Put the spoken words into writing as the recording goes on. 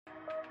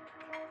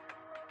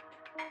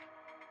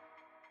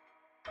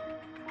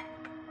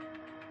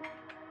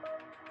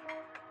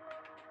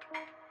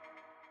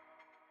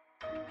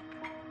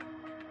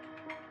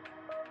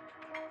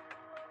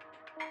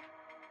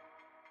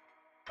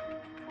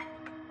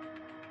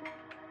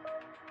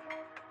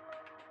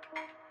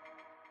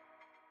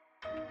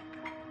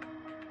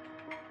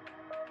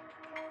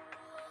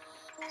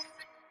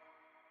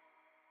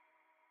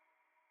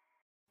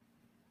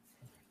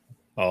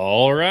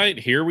All right,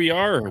 here we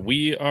are.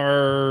 We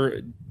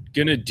are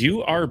going to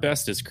do our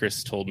best, as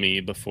Chris told me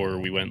before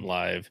we went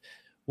live.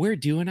 We're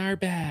doing our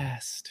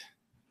best.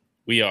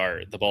 We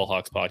are the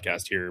Ballhawks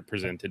podcast here,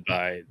 presented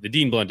by the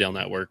Dean Blundell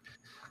Network.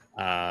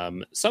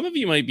 Some of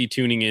you might be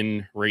tuning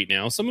in right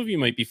now. Some of you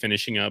might be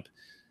finishing up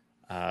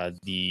I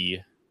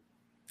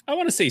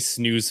want to say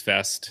snooze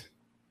fest,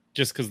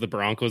 just because the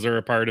Broncos are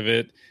a part of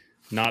it.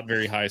 Not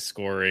very high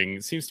scoring.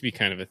 It seems to be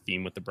kind of a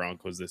theme with the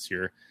Broncos this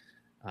year.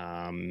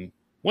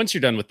 Once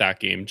you're done with that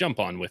game, jump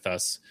on with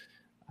us.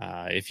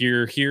 If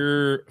you're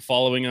here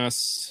following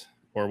us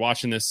or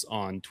watching this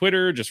on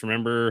Twitter, just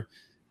remember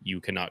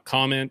you cannot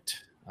comment.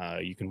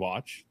 You can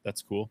watch.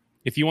 That's cool.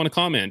 If you want to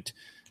comment,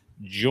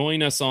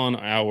 join us on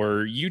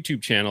our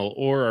YouTube channel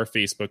or our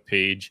Facebook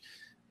page,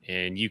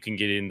 and you can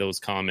get in those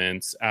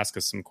comments, ask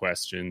us some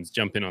questions,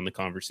 jump in on the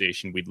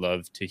conversation. We'd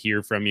love to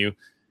hear from you.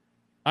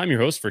 I'm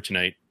your host for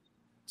tonight,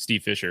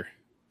 Steve Fisher.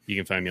 You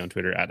can find me on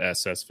Twitter at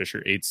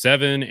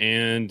 @ssfisher87,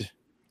 and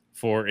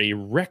for a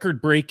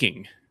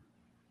record-breaking,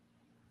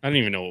 I don't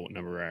even know what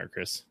number we're at,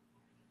 Chris.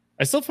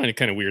 I still find it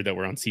kind of weird that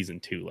we're on season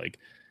 2. Like,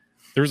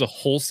 there's a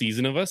whole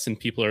season of us, and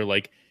people are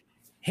like,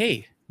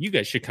 hey, you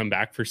guys should come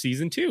back for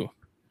season 2.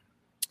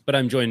 But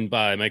I'm joined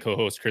by my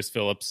co-host, Chris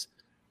Phillips.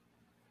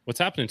 What's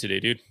happening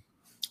today, dude?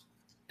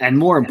 And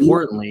more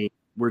importantly,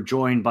 we're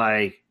joined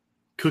by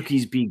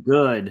Cookies Be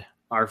Good.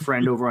 Our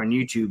friend over on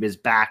YouTube is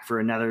back for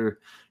another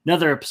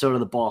episode of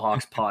the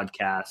Ballhawks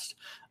podcast.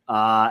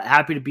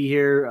 Happy to be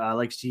here.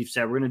 Like Steve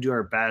said, we're going to do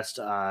our best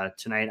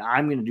tonight.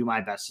 I'm going to do my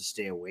best to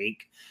stay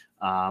awake.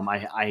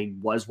 I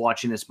was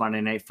watching this Monday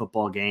Night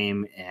Football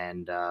game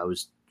and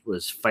was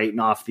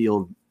fighting off the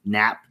old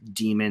nap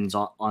demons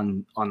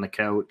on the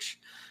couch.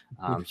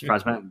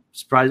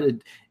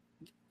 Surprised.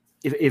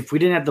 If we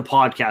didn't have the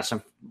podcast,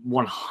 I'm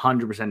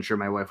 100% sure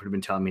my wife would have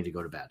been telling me to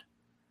go to bed.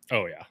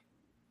 Oh, yeah.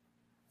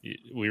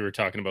 We were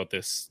talking about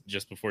this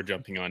just before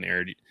jumping on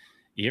air.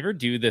 You ever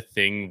do the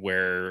thing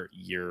where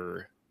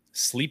you're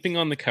sleeping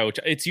on the couch?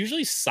 It's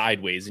usually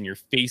sideways and you're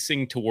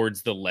facing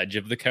towards the ledge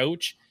of the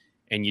couch,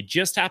 and you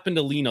just happen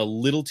to lean a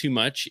little too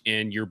much,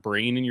 and your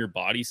brain and your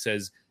body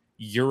says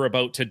you're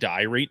about to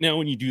die right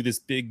now, and you do this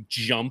big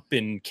jump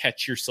and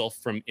catch yourself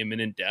from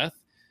imminent death.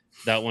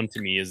 That one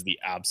to me is the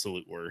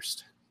absolute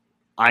worst.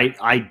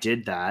 I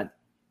did that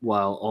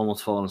while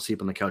almost falling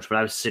asleep on the couch, but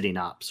I was sitting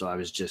up, so I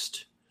was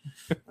just,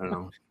 I don't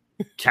know,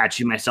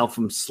 catching myself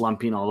from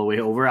slumping all the way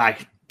over. I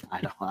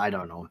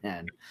don't know,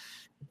 man.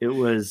 It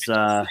was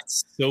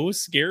it's so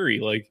scary.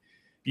 Like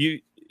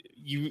you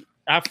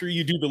after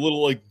you do the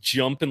little like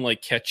jump and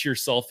like catch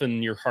yourself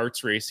and your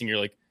heart's racing, you're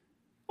like,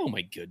 oh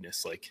my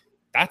goodness, like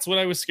that's what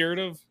I was scared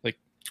of. Like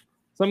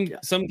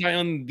some guy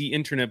on the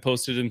internet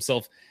posted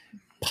himself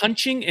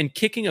punching and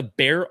kicking a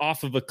bear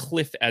off of a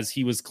cliff as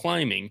he was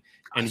climbing,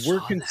 and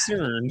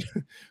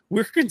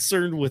we're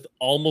concerned with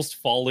almost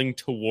falling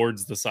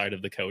towards the side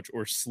of the couch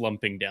or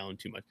slumping down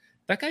too much.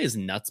 That guy is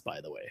nuts, by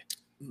the way.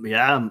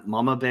 Yeah,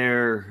 Mama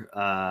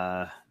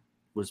Bear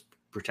was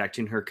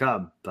protecting her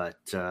cub, but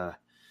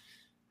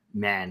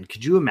man,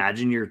 could you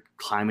imagine you're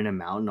climbing a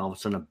mountain, all of a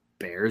sudden a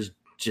bear's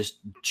just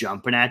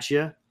jumping at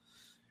you?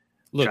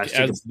 Look,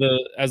 as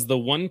the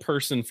one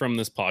person from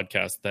this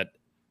podcast that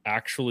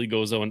actually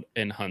goes on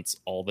and hunts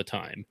all the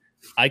time,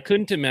 I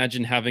couldn't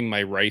imagine having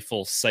my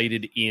rifle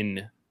sighted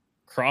in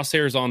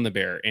crosshairs on the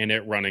bear and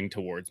it running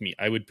towards me.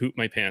 I would poop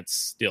my pants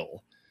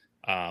still,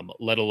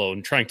 let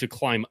alone trying to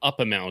climb up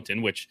a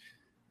mountain, which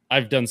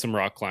I've done some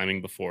rock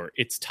climbing before.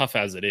 It's tough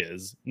as it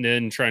is. And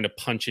then trying to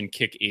punch and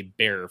kick a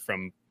bear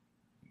from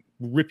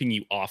ripping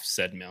you off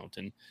said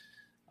mountain.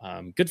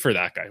 Good for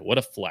that guy. What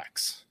a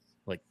flex.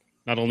 Like,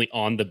 not only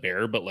on the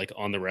bear, but like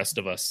on the rest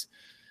of us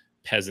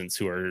peasants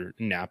who are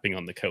napping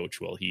on the couch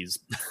while he's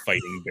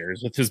fighting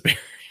bears with his bare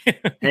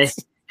hands.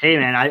 Hey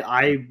man,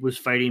 I was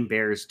fighting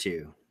bears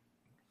too.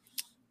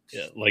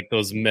 Yeah, like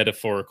those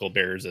metaphorical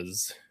bears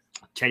as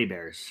teddy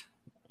bears.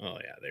 Oh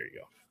yeah, there you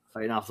go.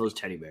 Fighting off those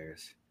teddy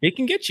bears. They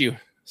can get you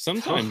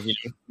sometimes. You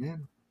know? Yeah,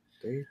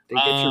 they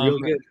get you real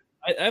good.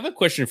 I have a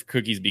question for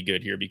Cookies Be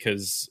Good here,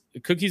 because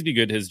Cookies Be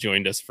Good has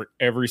joined us for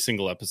every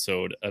single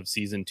episode of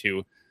season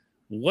 2.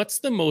 What's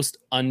the most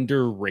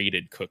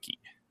underrated cookie?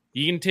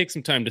 You can take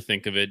some time to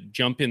think of it.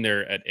 Jump in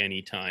there at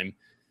any time.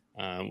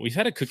 We've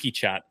had a cookie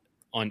chat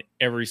on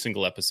every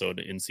single episode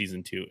in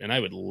season 2, and I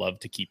would love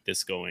to keep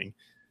this going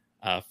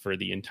for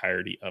the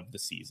entirety of the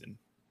season.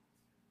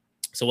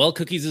 So while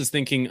Cookies is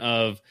thinking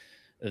of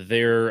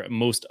their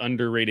most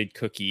underrated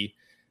cookie,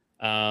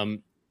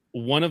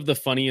 one of the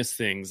funniest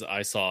things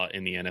I saw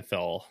in the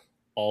NFL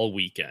all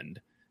weekend,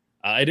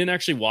 I didn't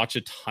actually watch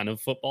a ton of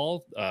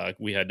football.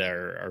 We had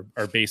our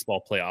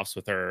baseball playoffs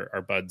with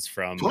our buds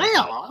from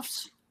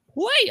playoffs.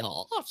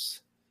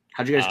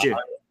 How'd you guys do?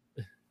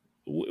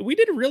 We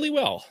did really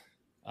well.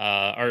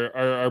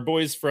 Our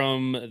boys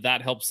from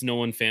That Helps No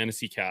One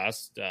Fantasy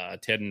Cast,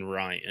 Ted and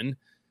Ryan,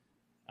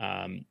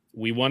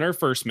 we won our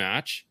first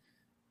match.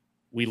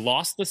 We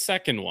lost the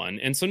second one.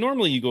 And so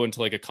normally you go into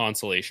like a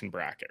consolation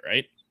bracket,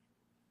 right?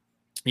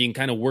 You can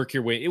kind of work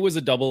your way. It was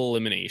a double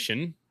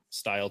elimination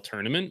style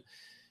tournament.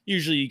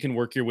 usually you can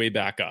work your way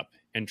back up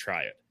and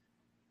try it.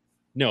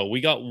 No,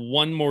 we got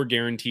one more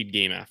guaranteed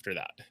game after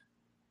that.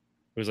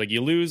 It was like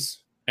you lose,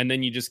 and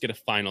then you just get a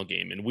final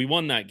game. And we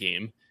won that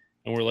game,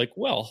 and we're like,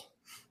 well,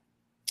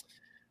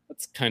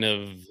 that's kind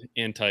of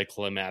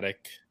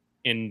anticlimactic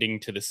ending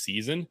to the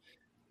season.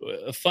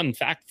 A fun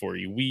fact for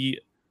you, we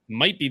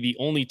might be the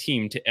only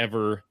team to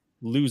ever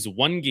lose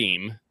one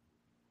game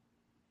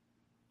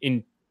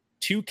in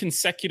 2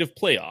 consecutive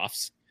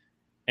playoffs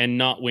and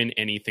not win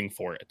anything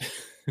for it.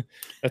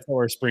 That's how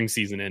our spring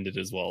season ended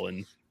as well.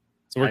 And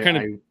so we're kind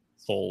of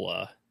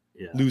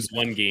lose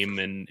one game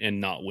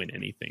and not win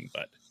anything.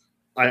 But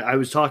I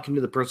was talking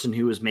to the person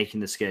who was making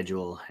the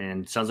schedule,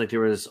 and it sounds like there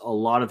was a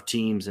lot of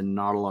teams and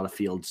not a lot of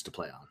fields to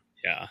play on.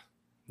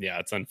 Yeah,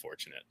 it's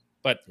unfortunate,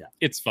 but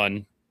it's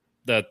fun.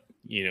 That,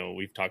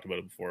 we've talked about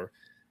it before.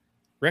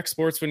 Rec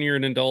sports, when you're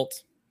an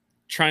adult,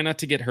 try not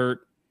to get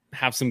hurt,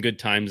 have some good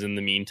times in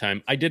the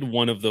meantime. I did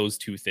one of those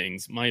 2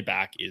 things. My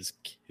back is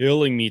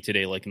killing me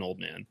today like an old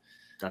man.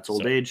 That's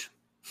old age.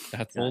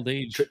 That's old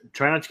age.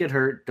 Try not to get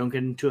hurt. Don't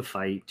get into a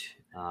fight.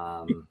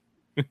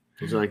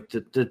 Those are like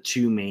the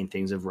 2 main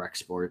things of rec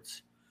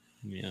sports.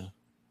 Yeah.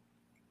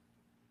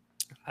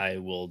 I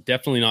will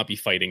definitely not be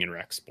fighting in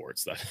rec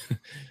sports.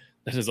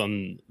 That is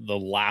on the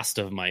last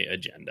of my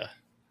agenda.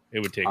 It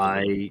would take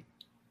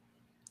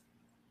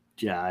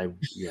yeah.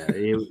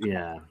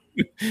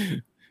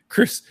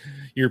 Chris,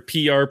 your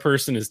PR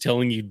person is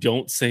telling you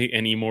don't say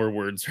any more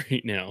words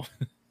right now.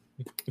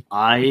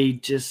 I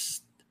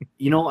just,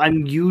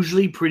 I'm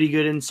usually pretty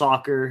good in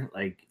soccer,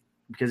 like,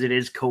 because it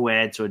is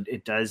co-ed, so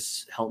it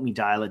does help me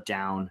dial it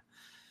down.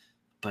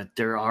 But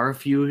there are a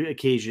few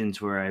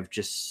occasions where I've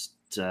just,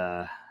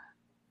 I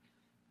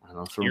don't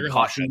know, thrown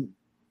caution.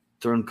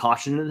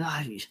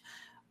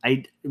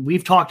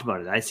 We've talked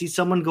about it. I see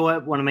someone go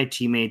at one of my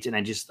teammates, and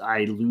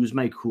I lose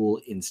my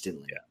cool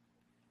instantly. Yeah.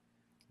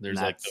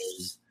 There's like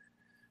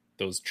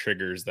those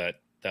triggers that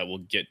will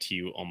get to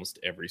you almost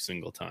every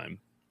single time.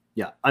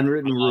 Yeah,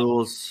 unwritten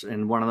rules,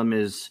 and one of them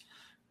is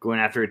going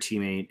after a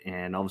teammate,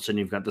 and all of a sudden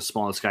you've got the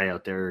smallest guy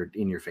out there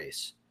in your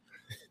face.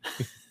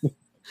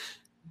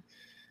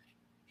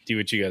 Do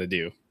what you got to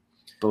do.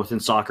 Both in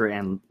soccer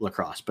and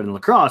lacrosse. But in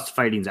lacrosse,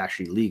 fighting is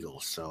actually legal.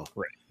 So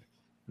right.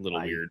 A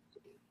little weird.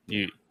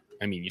 You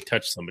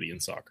touch somebody in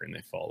soccer and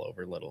they fall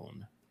over, let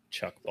alone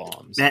chuck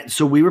bombs.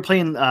 So we were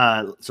playing.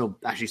 So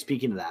actually,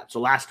 speaking of that, so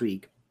last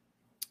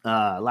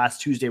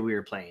Tuesday we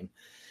were playing,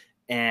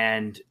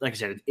 and like I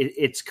said,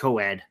 it's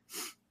co-ed.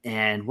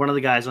 And one of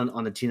the guys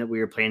on the team that we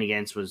were playing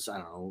against was, I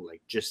don't know,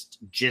 like just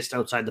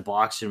outside the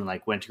box and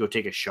like went to go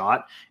take a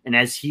shot. And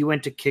as he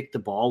went to kick the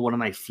ball, one of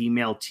my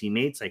female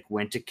teammates like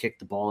went to kick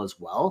the ball as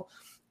well.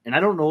 And I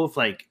don't know if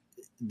like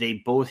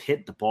they both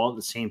hit the ball at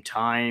the same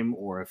time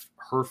or if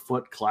her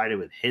foot collided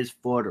with his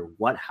foot or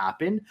what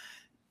happened,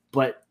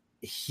 but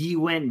he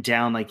went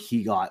down like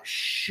he got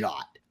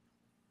shot,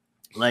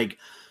 like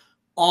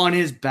on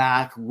his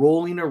back,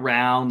 rolling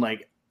around,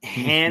 like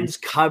hands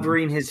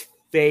covering his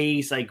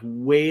face, like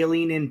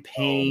wailing in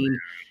pain.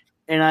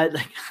 And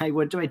I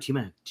went to my team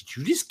and I, did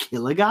you just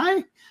kill a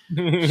guy?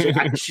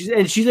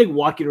 She's like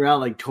walking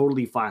around like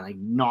totally fine, like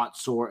not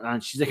sore.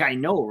 And she's like, I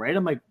know, right?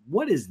 I'm like,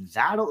 what is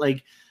that?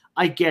 Like,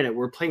 I get it,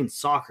 we're playing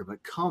soccer,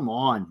 but come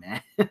on,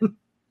 man.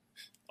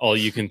 All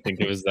you can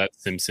think of is that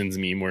Simpsons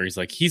meme where he's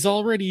like, he's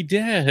already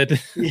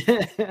dead.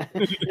 Yeah.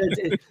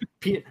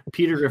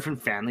 Peter Griffin,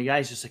 Family Guy,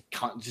 is just like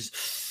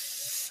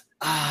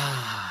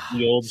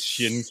the old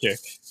shin kick.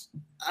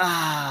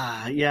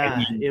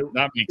 Yeah.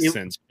 That makes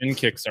sense. Shin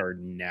kicks are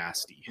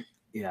nasty.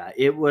 Yeah,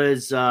 it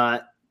was.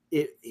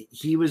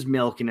 He was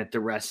milking it the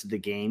rest of the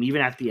game.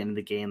 Even at the end of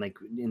the game, like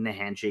in the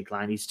handshake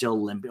line, he's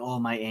still limping. Oh,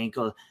 my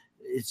ankle,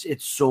 it's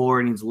sore,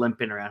 and he's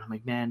limping around. I'm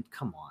like, man,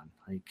 come on,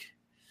 like.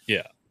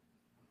 Yeah.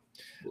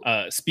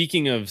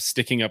 Speaking of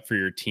sticking up for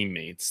your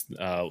teammates,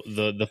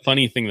 the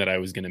funny thing that I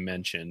was going to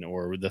mention,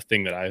 or the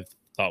thing that I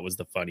thought was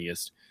the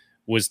funniest,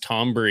 was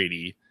Tom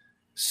Brady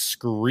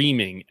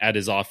screaming at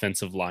his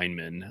offensive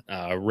lineman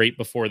right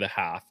before the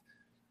half.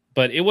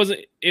 But it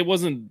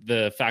wasn't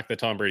the fact that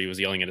Tom Brady was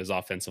yelling at his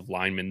offensive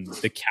lineman.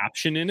 The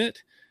caption in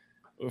it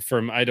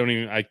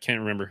I can't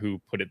remember who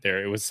put it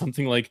there. It was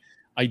something like,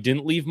 I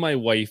didn't leave my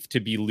wife to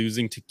be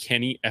losing to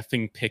Kenny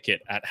effing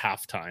Pickett at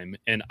halftime.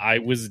 And I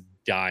was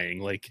dying.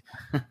 Like,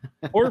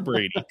 poor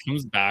Brady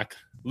comes back,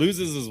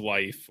 loses his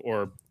wife,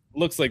 or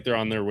looks like they're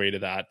on their way to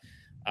that,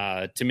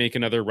 to make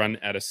another run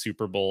at a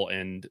Super Bowl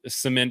and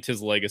cement his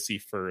legacy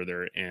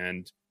further.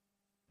 And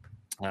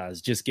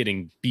is just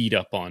getting beat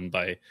up on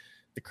by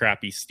the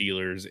crappy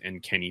Steelers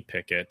and Kenny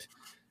Pickett.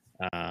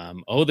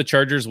 The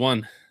Chargers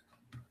won.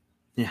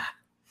 Yeah.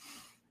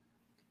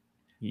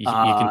 You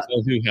can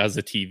tell who has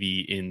a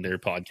TV in their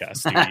podcast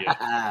studio.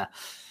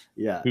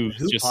 Yeah. Who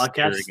just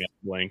staring at a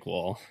blank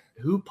wall.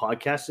 Who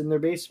podcasts in their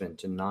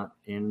basement and not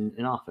in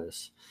an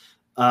office.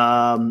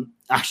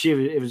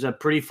 Actually, it was a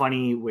pretty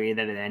funny way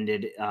that it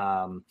ended.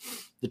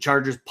 The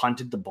Chargers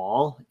punted the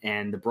ball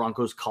and the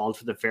Broncos called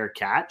for the fair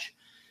catch.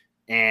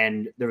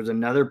 And there was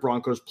another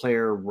Broncos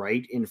player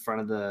right in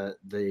front of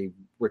the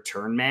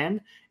return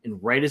man. And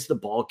right as the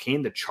ball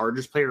came, the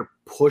Chargers player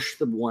pushed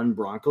the one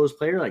Broncos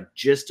player like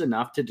just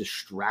enough to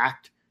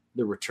distract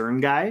the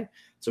return guy.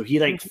 So he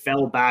like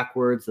fell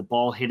backwards, the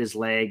ball hit his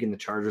leg, and the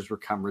Chargers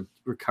recovered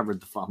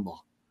the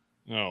fumble.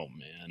 Oh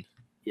man.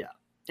 Yeah.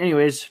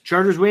 Anyways,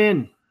 Chargers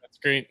win. That's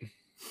great.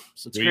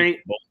 It's great.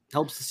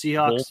 Helps the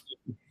Seahawks.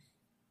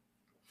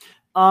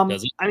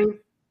 Does it? I mean,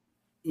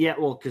 yeah,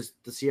 well, because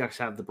the Seahawks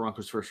have the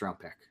Broncos' first round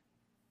pick.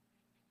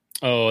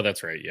 Oh,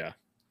 that's right. Yeah.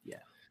 Yeah.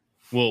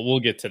 We'll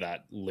get to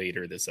that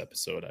later this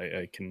episode.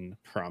 I can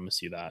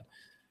promise you that.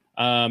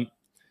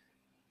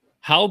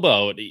 How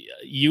about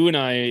you and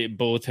I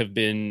both have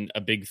been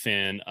a big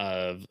fan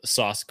of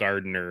Sauce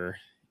Gardner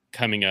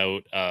coming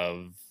out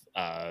of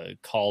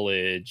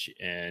college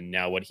and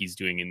now what he's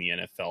doing in the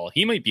NFL.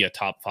 He might be a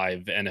top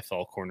 5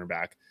 NFL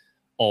cornerback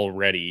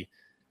already.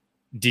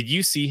 Did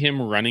you see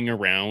him running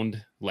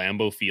around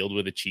Lambeau Field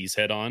with a cheese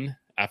head on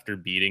after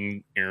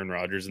beating Aaron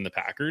Rodgers and the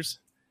Packers?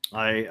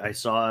 I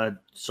saw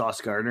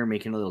Sauce Gardner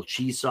making a little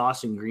cheese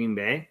sauce in Green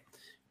Bay,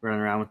 running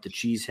around with the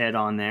cheese head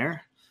on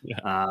there.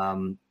 Yeah.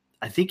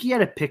 I think he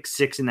had a pick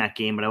 6 in that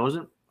game, but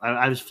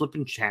I was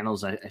flipping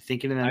channels. I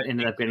think it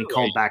ended up getting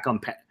called back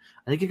on.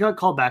 I think it got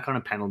called back on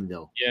a penalty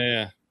though.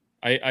 Yeah.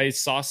 I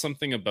saw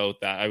something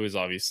about that. I was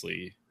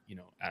obviously,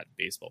 at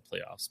baseball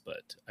playoffs,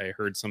 but I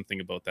heard something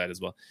about that as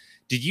well.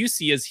 Did you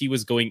see as he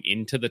was going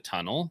into the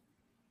tunnel,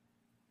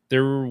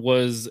 there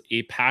was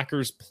a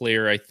Packers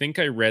player, I think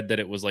I read that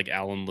it was like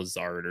Alan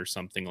Lazard or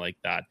something like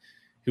that,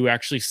 who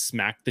actually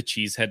smacked the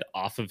cheese head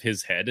off of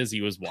his head as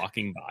he was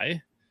walking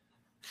by.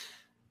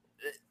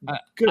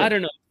 I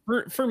don't know.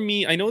 For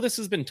me, I know this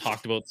has been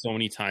talked about so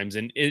many times,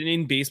 and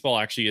in baseball,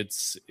 actually,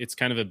 it's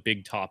kind of a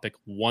big topic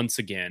once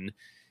again,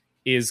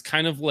 is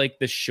kind of like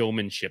the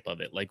showmanship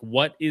of it. Like,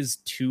 what is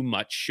too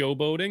much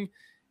showboating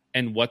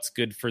and what's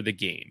good for the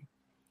game?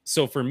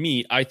 So for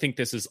me, I think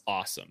this is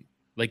awesome.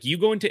 Like, you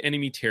go into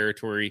enemy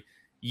territory,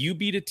 you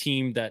beat a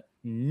team that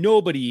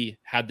nobody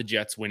had the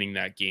Jets winning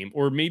that game,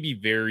 or maybe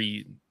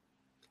very,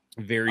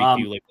 very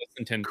few, like less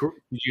than 10.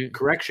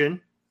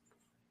 Correction.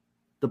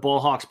 The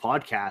Ballhawks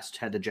podcast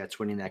had the Jets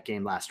winning that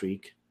game last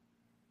week.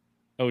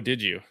 Oh,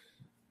 did you?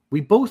 We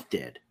both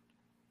did.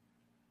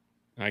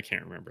 I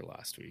can't remember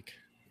last week.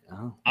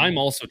 Oh. I'm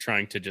also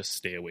trying to just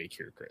stay awake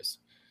here, Chris.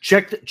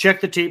 Check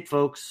the tape,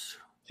 folks.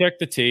 Check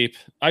the tape.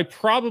 I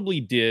probably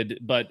did,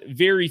 but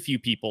very few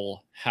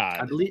people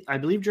had. I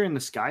believe during the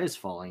Sky is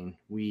Falling,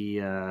 we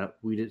did,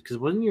 because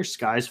wasn't your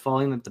Sky is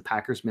Falling that the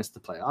Packers missed the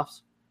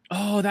playoffs?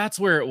 Oh, that's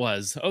where it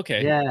was.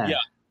 Okay. Yeah.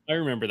 I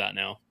remember that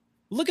now.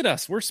 Look at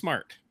us. We're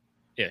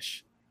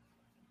smart-ish.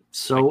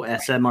 So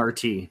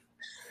SMRT.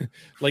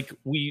 Like,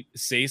 we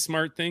say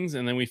smart things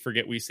and then we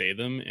forget we say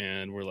them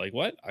and we're like,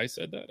 what? I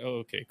said that? Oh,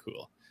 okay,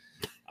 cool.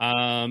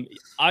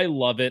 I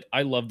love it.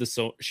 I love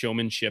the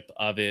showmanship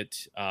of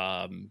it.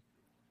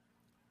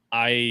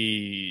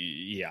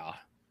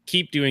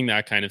 Keep doing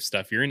that kind of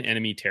stuff. You're in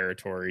enemy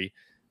territory.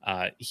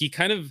 He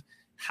kind of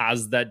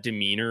has that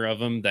demeanor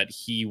of him that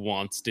he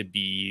wants to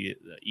be,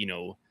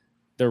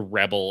 the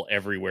rebel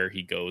everywhere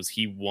he goes.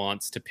 He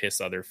wants to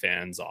piss other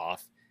fans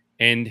off,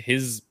 and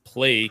his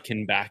play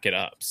can back it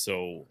up.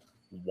 So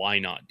why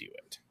not do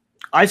it?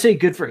 I say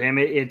good for him.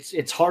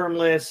 It's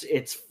harmless.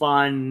 It's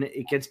fun.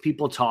 It gets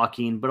people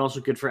talking, but also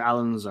good for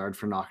Alan Lazard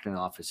for knocking it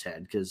off his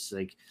head. Because,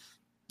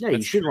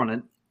 you should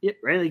want to,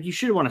 right? Like, you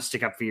should want to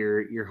stick up for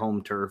your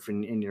home turf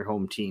and your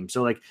home team.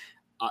 So,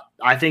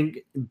 I think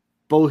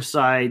both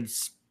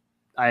sides,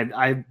 I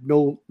have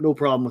no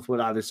problem with what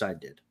either side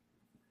did.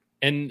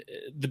 And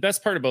the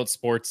best part about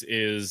sports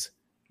is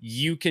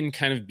you can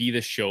kind of be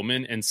the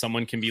showman, and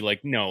someone can be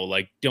like, no,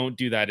 like, don't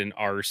do that in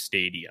our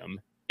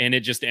stadium. And it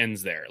just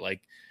ends there.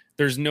 Like,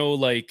 there's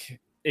no,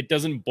 it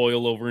doesn't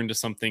boil over into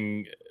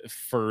something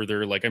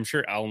further. Like, I'm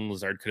sure Alan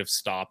Lazard could have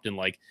stopped and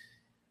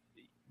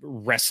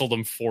wrestled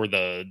him for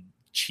the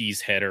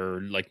cheese head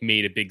or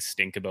made a big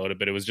stink about it.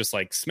 But it was just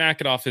smack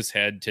it off his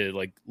head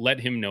to let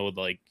him know,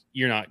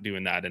 you're not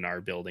doing that in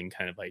our building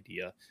kind of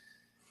idea.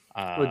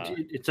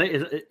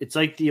 It's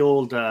like the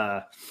old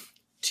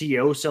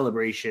TO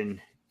celebration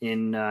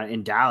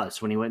in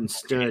Dallas when he went and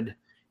stood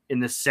in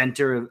the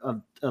center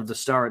of the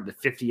star at the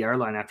 50-yard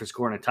line after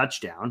scoring a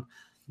touchdown.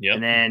 Yep.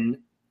 And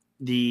then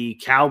the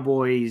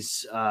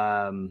Cowboys,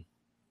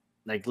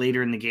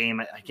 later in the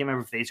game, I can't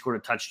remember if they scored a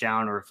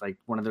touchdown or if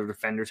one of their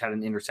defenders had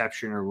an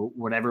interception or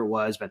whatever it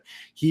was, but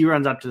he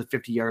runs up to the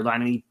 50-yard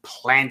line and he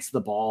plants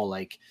the ball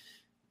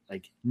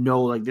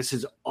no, this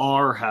is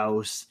our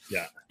house.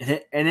 Yeah.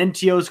 And then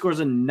T.O. scores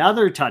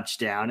another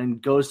touchdown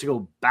and goes to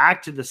go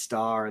back to the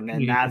star. And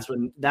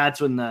then that's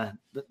when the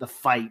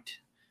fight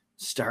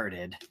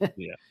started.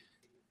 Yeah.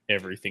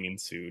 Everything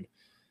ensued.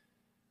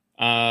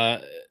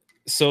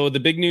 So the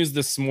big news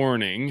this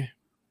morning,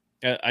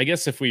 I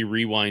guess if we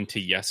rewind to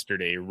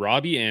yesterday,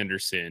 Robbie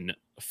Anderson,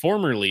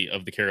 formerly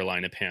of the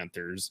Carolina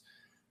Panthers,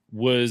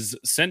 was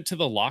sent to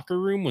the locker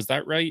room. Was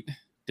that right?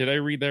 Did I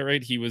read that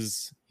right? He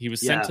was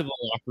sent to the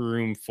locker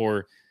room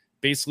for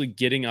basically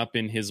getting up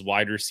in his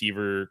wide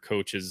receiver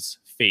coach's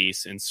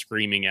face and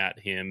screaming at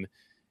him.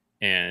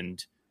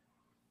 And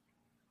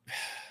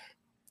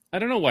I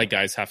don't know why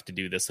guys have to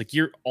do this. Like,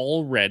 you've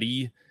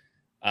already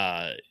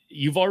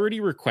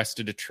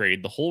requested a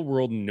trade. The whole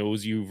world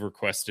knows you've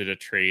requested a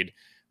trade.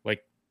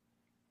 Like,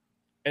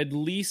 at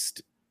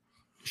least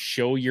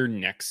show your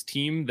next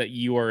team that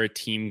you are a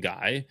team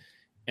guy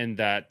and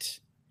that,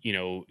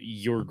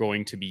 you're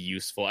going to be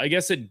useful. I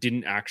guess it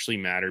didn't actually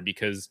matter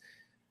because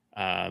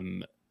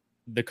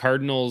the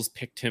Cardinals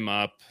picked him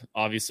up.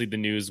 Obviously, the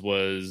news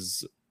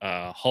was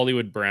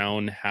Hollywood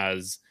Brown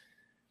has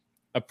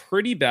a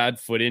pretty bad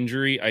foot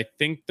injury. I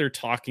think they're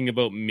talking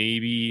about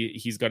maybe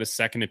he's got a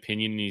second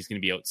opinion and he's going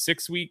to be out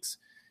 6 weeks.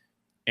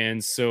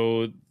 And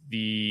so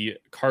the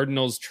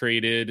Cardinals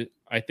traded,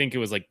 I think it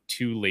was like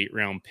 2 late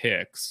round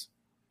picks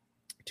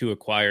to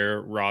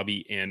acquire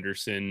Robbie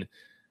Anderson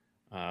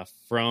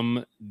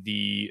from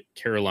the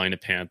Carolina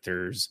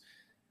Panthers.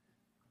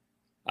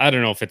 I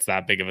don't know if it's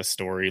that big of a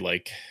story.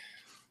 Like,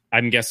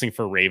 I'm guessing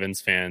for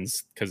Ravens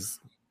fans, because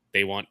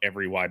they want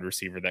every wide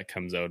receiver that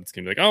comes out, it's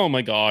going to be like, oh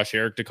my gosh,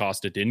 Eric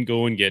DeCosta didn't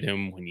go and get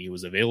him when he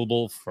was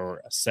available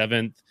for a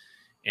 7th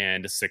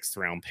and a 6th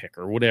round pick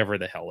or whatever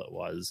the hell it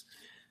was.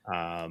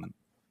 I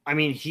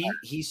mean,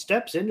 he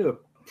steps into a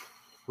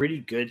pretty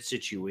good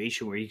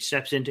situation where he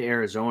steps into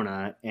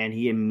Arizona and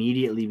he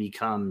immediately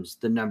becomes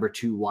the number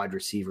 2 wide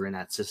receiver in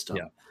that system.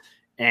 Yeah.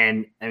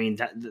 And I mean,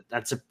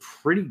 that's a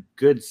pretty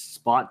good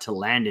spot to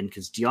land in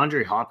because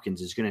DeAndre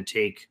Hopkins is going to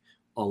take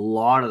a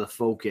lot of the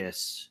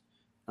focus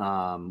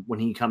when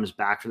he comes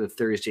back for the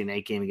Thursday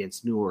night game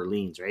against New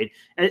Orleans, right?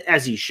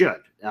 As he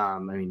should. I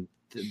mean,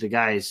 the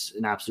guy's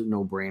an absolute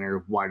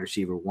no-brainer, wide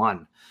receiver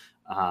 1.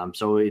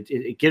 So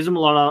it gives him a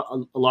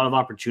lot of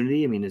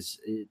opportunity. I mean,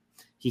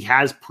 he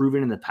has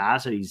proven in the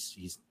past that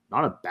he's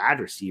not a bad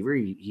receiver.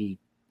 He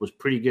was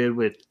pretty good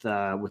with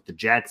the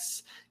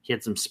Jets. He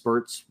had some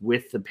spurts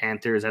with the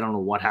Panthers. I don't know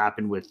what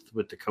happened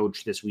with the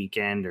coach this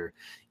weekend or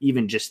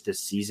even just this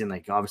season.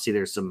 Like, obviously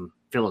there's some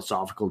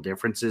philosophical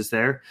differences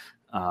there.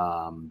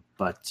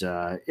 But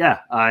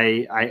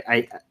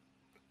I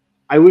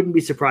wouldn't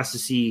be surprised to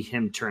see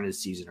him turn his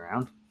season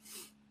around.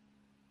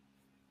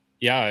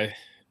 Yeah,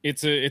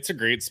 it's a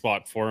great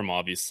spot for him,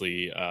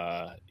 obviously.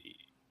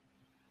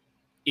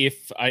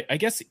 If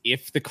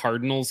the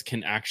Cardinals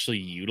can actually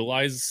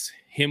utilize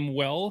him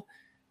well,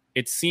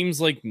 it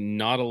seems like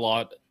not a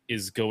lot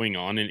is going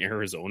on in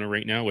Arizona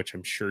right now, which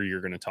I'm sure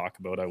you're going to talk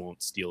about. I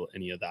won't steal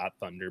any of that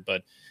thunder,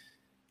 but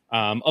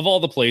of all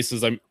the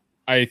places,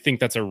 I think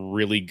that's a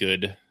really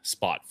good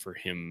spot for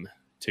him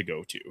to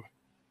go to.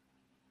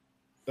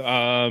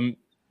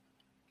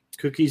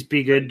 Cookies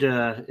Be Good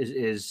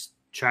is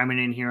chiming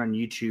in here on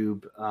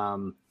YouTube,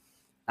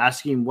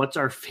 asking what's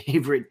our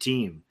favorite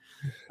team.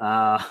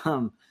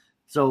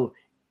 So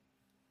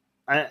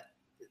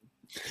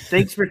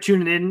thanks for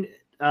tuning in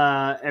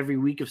every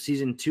week of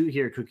season 2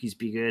 here, Cookies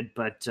Be Good.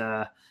 But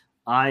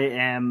I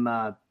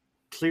am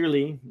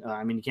clearly,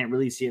 I mean, you can't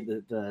really see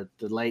it, the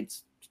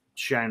lights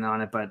shining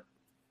on it, but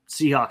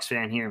Seahawks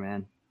fan here,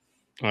 man.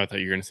 Oh, I thought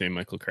you were going to say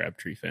Michael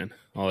Crabtree fan.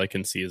 All I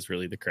can see is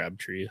really the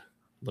Crabtree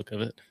look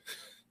of it.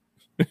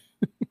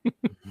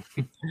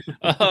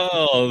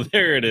 Oh,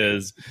 there it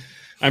is.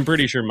 I'm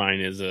pretty sure mine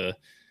is a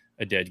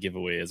dead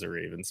giveaway as a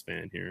Ravens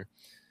fan here.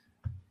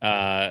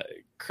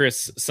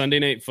 Chris, Sunday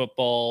Night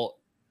Football,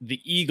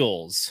 the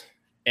Eagles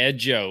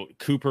edge out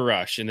Cooper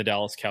Rush and the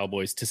Dallas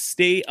Cowboys to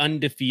stay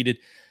undefeated.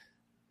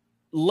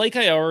 Like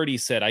I already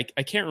said, I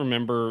can't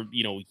remember,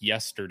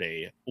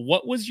 yesterday.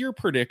 What was your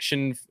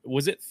prediction?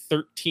 Was it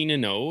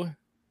 13-0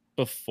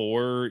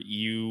 before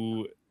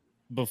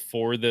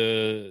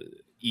the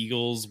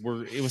Eagles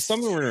were? It was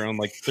somewhere around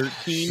like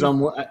 13.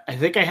 I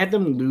think I had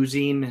them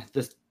losing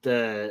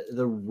the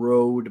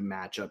road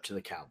matchup to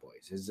the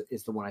Cowboys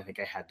is the one I think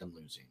I had them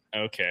losing.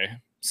 Okay.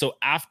 So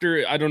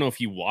after, I don't know if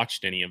you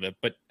watched any of it,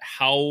 but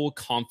how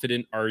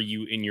confident are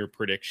you in your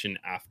prediction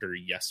after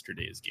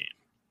yesterday's game?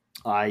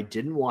 I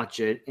didn't watch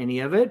any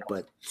of it,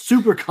 but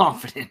super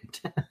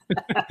confident.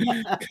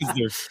 Because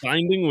they're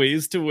finding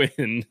ways to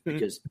win.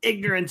 Because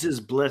ignorance is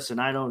bliss, and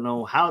I don't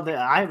know how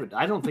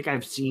I don't think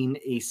I've seen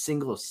a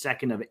single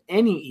second of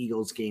any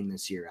Eagles game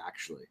this year,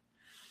 actually.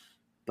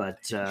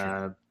 But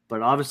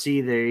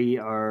obviously they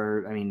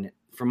are. I mean,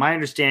 from my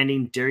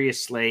understanding,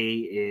 Darius Slay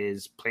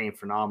is playing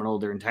phenomenal.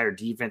 Their entire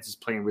defense is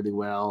playing really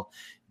well.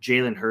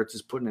 Jalen Hurts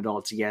is putting it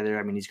all together.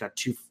 I mean, he's got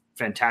 2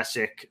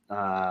 fantastic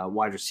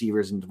wide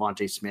receivers in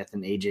Devontae Smith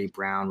and AJ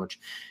Brown, which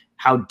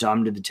how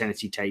dumb did the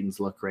Tennessee Titans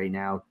look right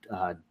now?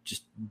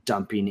 Just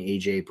dumping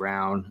AJ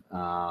Brown.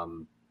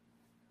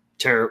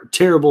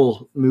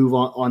 Terrible move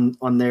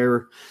on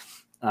their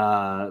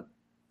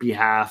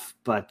behalf.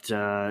 But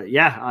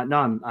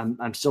no,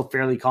 I'm still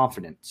fairly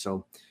confident.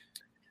 So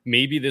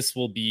maybe this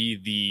will be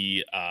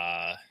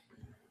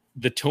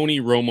the Tony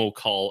Romo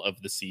call of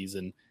the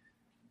season.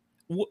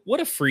 What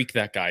a freak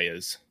that guy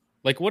is.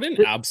 Like, what an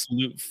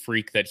absolute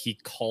freak that he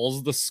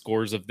calls the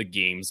scores of the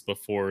games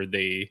before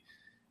they,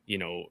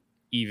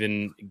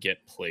 even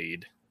get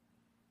played.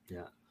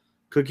 Yeah.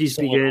 Cookies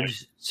Be Good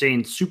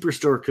saying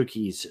Superstore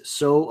cookies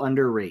so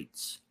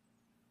underrates.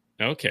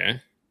 Okay.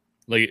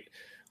 Like,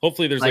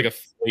 Hopefully there's like a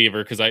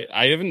flavor, because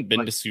I haven't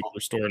been to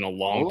Superstore in a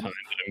long time,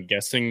 but I'm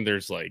guessing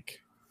there's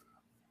like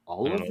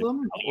all of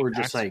them, or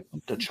just like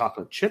the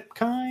chocolate chip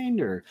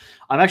kind. Or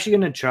I'm actually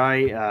going to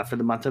try for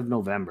the month of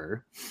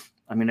November.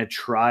 I'm going to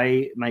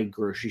try my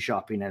grocery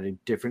shopping at a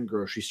different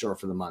grocery store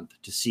for the month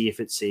to see if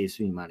it saves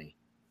me money.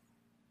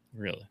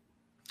 Really?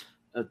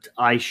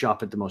 I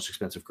shop at the most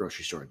expensive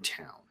grocery store in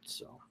town,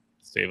 so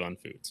save on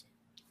foods.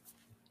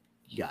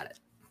 You got it.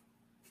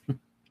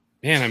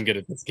 Man, I'm good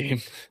at this game.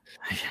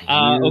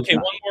 Okay,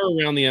 one more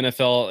around the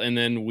NFL, and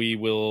then we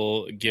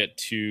will get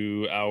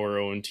to our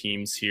own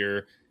teams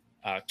here.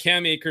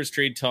 Cam Akers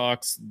trade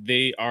talks.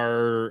 They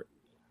are,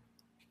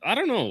 I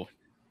don't know.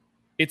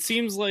 It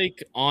seems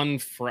like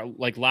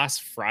like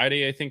last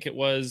Friday, I think it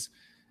was,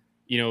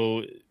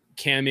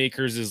 Cam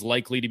Akers is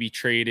likely to be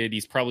traded.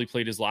 He's probably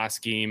played his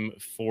last game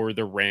for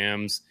the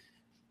Rams.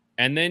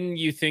 And then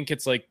you think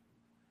it's like,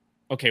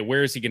 okay,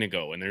 where is he going to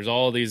go? And there's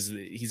all these,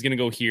 he's going to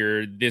go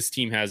here. This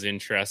team has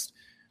interest.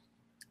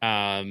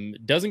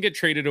 Doesn't get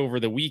traded over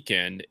the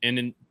weekend.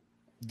 And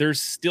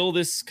there's still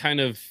this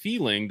kind of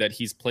feeling that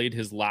he's played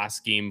his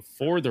last game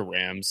for the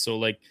Rams. So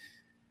like,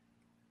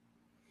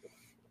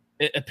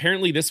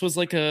 apparently this was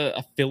like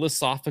a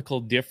philosophical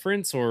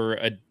difference, or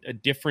a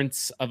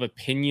difference of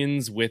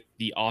opinions with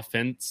the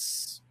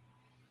offense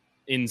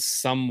in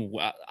some,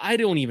 I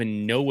don't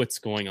even know what's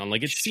going on.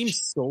 Like, it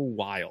seems so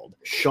wild.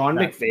 Sean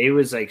McVay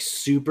was like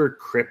super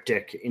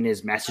cryptic in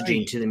his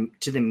messaging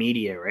to the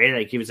media, right?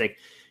 Like he was like,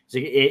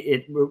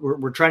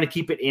 we're trying to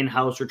keep it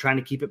in-house. We're trying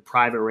to keep it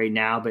private right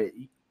now, but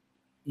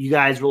you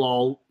guys will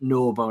all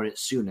know about it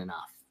soon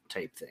enough,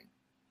 type thing.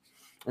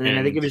 And then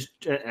I think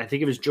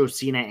it was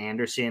Josina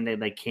Anderson that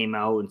like came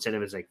out and said it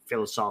was like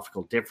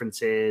philosophical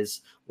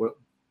differences.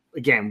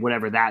 Again,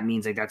 whatever that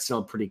means, like that's still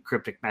a pretty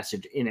cryptic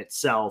message in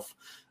itself.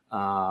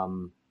 But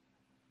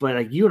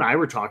like you and I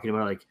were talking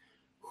about, like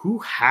who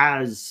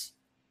has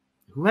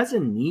a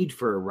need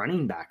for a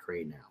running back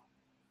right now?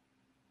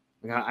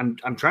 Like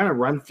I'm trying to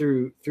run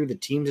through the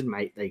teams in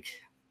my, like,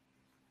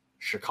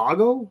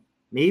 Chicago,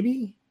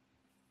 maybe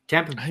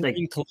Tampa. I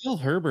mean, Khalil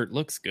Herbert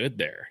looks good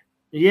there.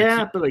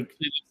 Yeah, but like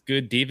looks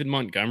good. David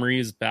Montgomery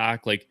is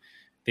back. Like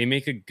they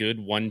make a good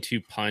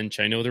 1-2 punch.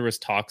 I know there was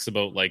talks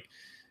about like,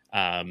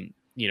 when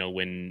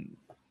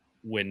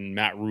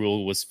Matt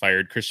Rule was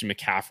fired, Christian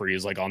McCaffrey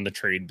is like on the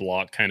trade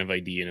block kind of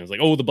idea, and it was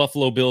like, oh, the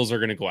Buffalo Bills are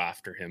going to go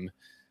after him.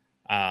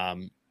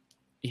 I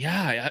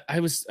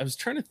was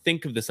trying to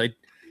think of this. I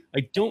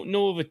don't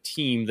know of a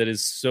team that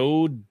is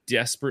so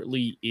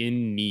desperately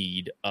in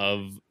need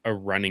of a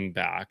running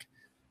back,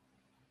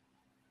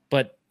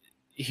 but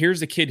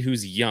here's a kid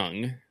who's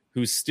young,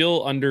 who's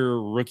still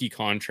under rookie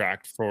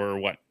contract for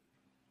what,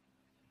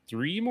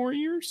 3 more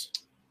years?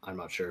 I'm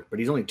not sure, but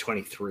he's only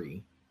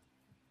 23.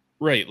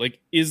 Right. Like,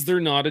 is there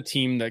not a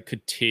team that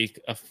could take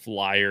a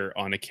flyer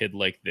on a kid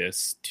like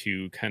this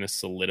to kind of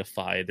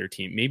solidify their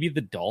team? Maybe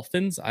the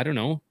Dolphins? I don't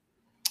know.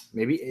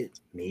 Maybe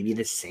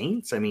the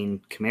Saints. I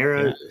mean,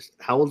 Kamara. Yeah.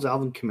 How old's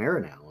Alvin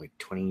Kamara now? Like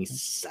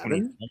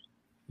 27?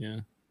 Yeah.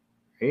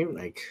 Right?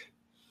 Like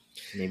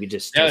maybe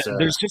just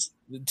there's just,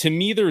 to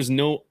me, there's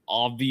no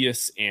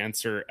obvious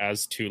answer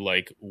as to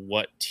like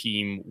what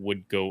team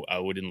would go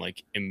out and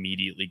like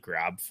immediately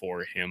grab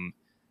for him.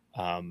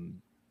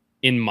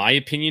 In my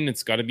opinion,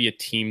 it's got to be a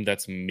team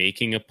that's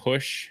making a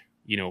push,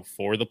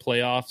 for the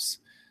playoffs.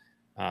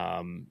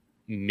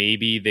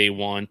 Maybe they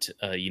want,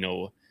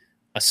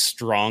 a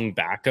strong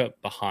backup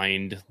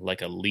behind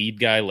like a lead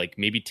guy, like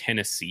maybe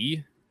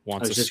Tennessee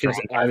wants. I was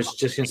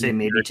just gonna say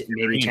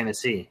maybe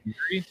Tennessee.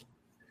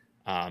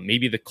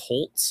 Maybe the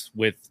Colts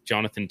with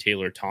Jonathan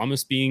Taylor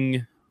Thomas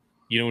being,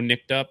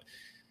 nicked up.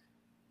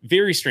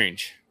 Very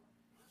strange.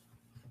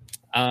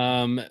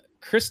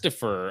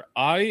 Christopher,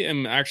 I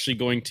am actually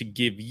going to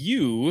give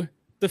you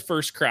the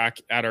first crack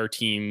at our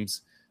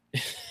teams.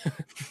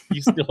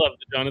 You still have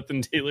the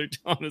Jonathan Taylor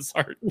Thomas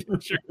heart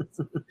picture.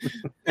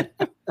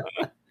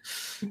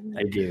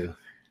 I do.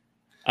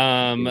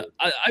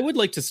 I would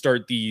like to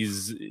start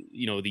these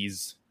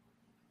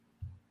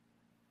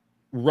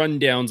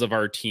rundowns of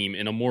our team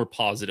in a more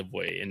positive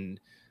way, and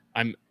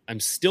I'm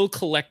still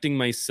collecting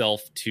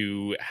myself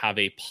to have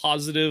a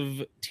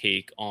positive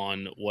take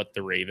on what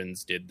the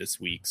Ravens did this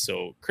week.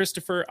 So,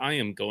 Christopher, I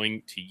am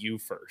going to you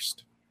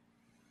first.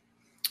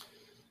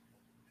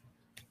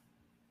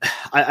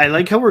 I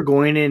like how we're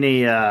going in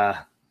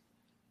a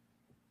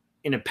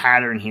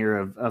pattern here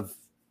of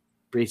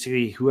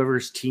basically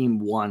whoever's team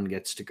won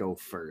gets to go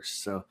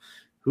first. So,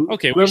 we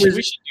should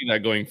do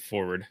that going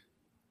forward.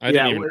 I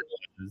didn't even realize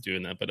I was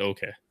doing that, but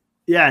okay.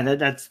 Yeah,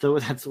 that's the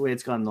way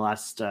it's gone the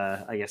last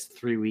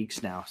 3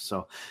 weeks now.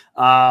 So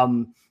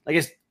I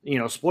guess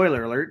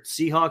spoiler alert: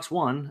 Seahawks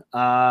won.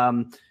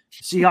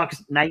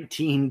 Seahawks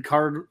 19,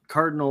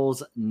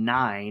 Cardinals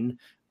 9.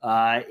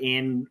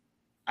 And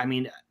I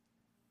mean,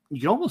 you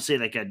can almost say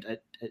like a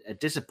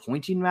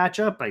disappointing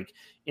matchup, like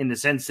in the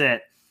sense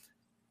that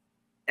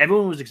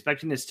everyone was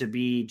expecting this to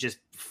be just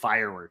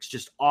fireworks,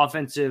 just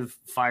offensive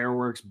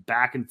fireworks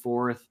back and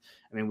forth.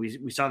 I mean,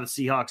 we saw the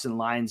Seahawks and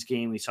Lions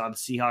game. We saw the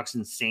Seahawks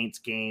and Saints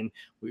game.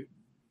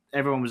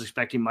 everyone was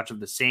expecting much of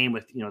the same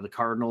with, the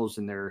Cardinals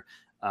and their,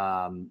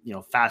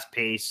 fast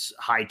pace,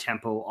 high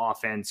tempo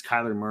offense,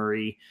 Kyler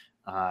Murray.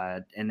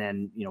 And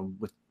then,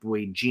 with the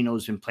way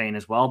Geno's been playing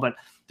as well, but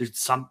there's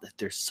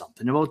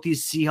something about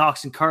these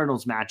Seahawks and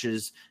Cardinals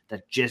matches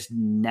that just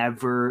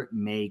never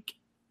make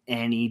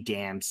any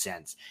damn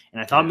sense.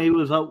 And I thought maybe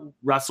without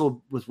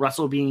Russell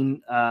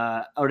being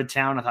out of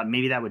town, I thought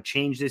maybe that would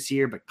change this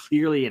year, but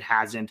clearly it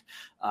hasn't.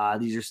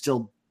 These are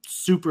still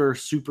super,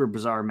 super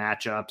bizarre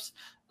matchups.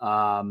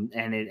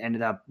 And it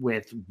ended up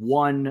with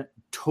one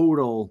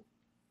total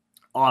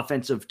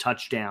offensive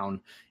touchdown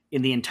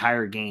in the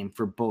entire game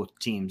for both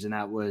teams. And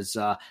that was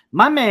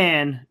my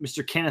man,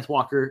 Mr. Kenneth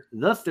Walker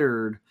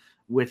III,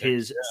 with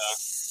his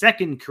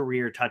second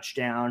career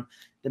touchdown.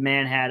 The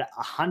man had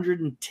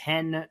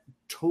 110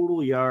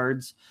 total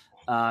yards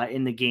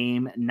in the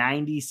game,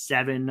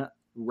 97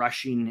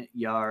 rushing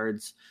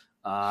yards,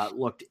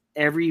 looked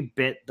every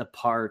bit the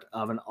part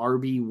of an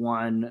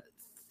RB1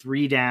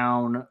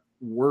 3-down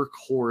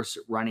workhorse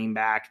running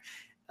back.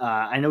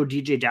 I know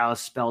DJ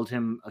Dallas spelled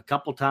him a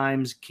couple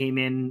times, came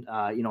in,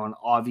 an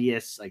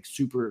obvious,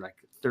 super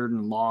third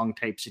and long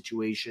type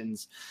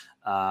situations.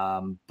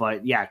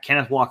 But yeah,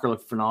 Kenneth Walker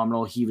looked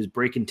phenomenal. He was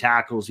breaking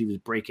tackles. He was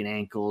breaking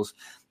ankles.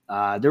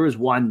 There was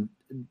one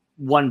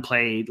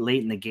play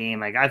late in the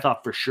game. I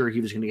thought for sure he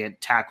was going to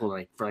get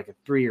tackled for a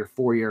 3 or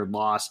 4 yard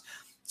loss.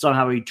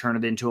 Somehow he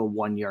turned it into a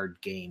 1 yard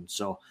gain.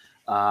 So,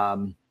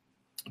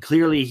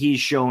 clearly he's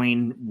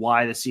showing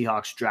why the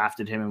Seahawks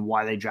drafted him and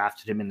why they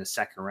drafted him in the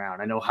second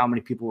round. I know how many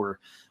people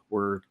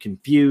were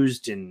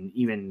confused and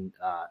even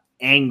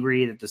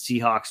angry that the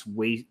Seahawks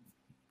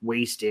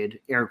wasted,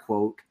 air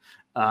quote,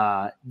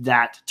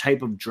 that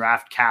type of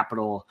draft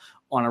capital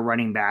on a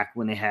running back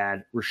when they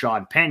had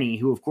Rashad Penny,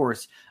 who, of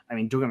course,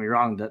 don't get me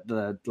wrong,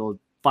 the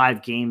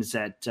 5 games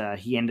that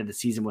he ended the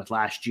season with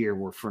last year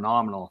were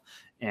phenomenal.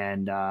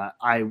 And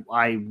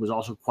I was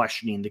also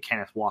questioning the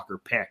Kenneth Walker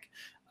pick.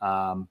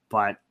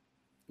 But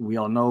we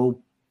all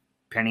know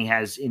Penny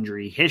has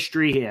injury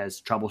history. He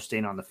has trouble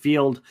staying on the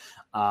field.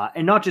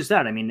 And not just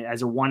that,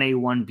 as a 1A,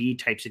 1B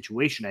type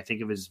situation, I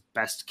think of his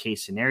best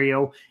case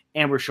scenario.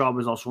 And Rashad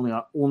was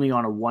also only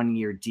on a 1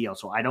 year deal.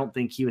 So I don't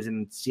think he was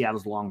in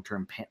Seattle's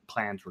long-term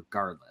plans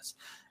regardless.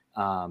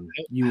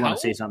 You want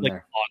to say something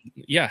there?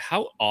 Yeah.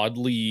 How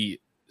oddly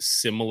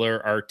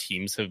similar our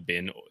teams have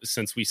been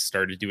since we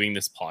started doing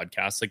this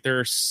podcast. There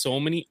are so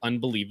many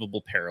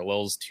unbelievable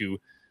parallels to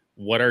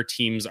what our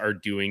teams are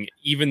doing,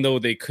 even though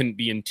they couldn't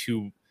be in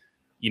two,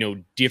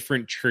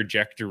 different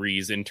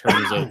trajectories in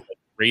terms of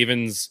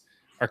Ravens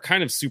are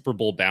kind of Super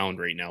Bowl bound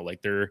right now.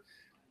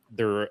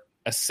 They're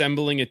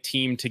assembling a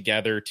team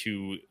together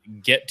to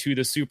get to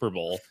the Super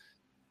Bowl.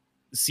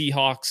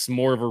 Seahawks,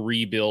 more of a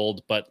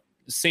rebuild, but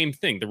same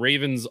thing. The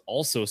Ravens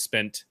also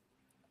spent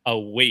a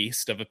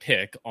waste of a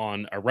pick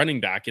on a running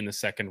back in the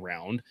second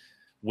round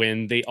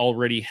when they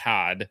already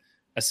had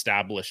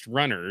established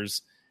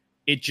runners.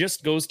 It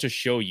just goes to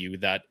show you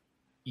that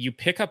you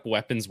pick up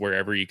weapons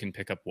wherever you can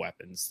pick up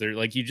weapons. They're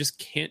you just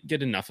can't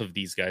get enough of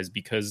these guys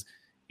because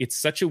it's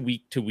such a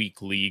week to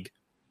week league.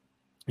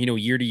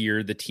 Year to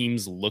year, the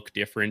teams look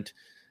different.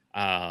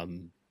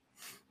 And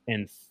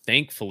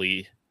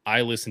thankfully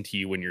I listen to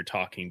you when you're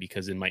talking,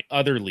 because in my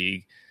other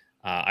league,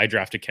 I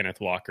drafted Kenneth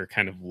Walker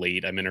kind of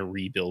late. I'm in a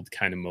rebuild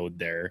kind of mode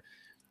there.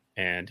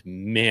 And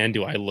man,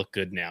 do I look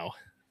good now.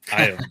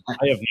 I have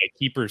my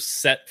keepers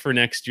set for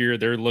next year.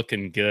 They're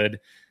looking good.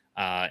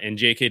 And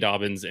J.K.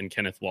 Dobbins and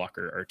Kenneth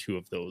Walker are two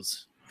of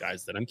those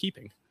guys that I'm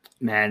keeping.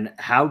 Man,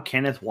 how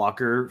Kenneth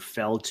Walker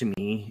fell to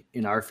me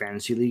in our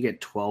fantasy league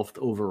at 12th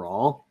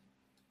overall,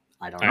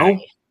 I don't know,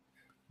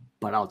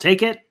 but I'll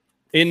take it.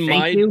 In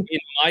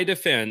my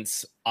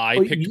defense, I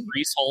picked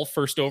Breece Hall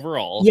first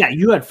overall. Yeah,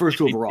 you had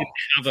first overall.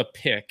 Didn't have a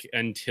pick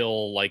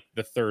until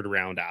the third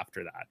round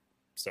after that.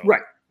 So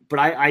right, but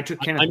I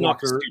took Kenneth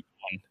Walker.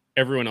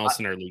 Everyone else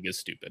in our league is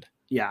stupid.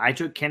 Yeah, I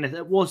took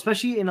Kenneth. Well,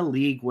 especially in a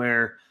league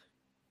where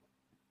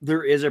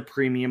there is a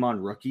premium on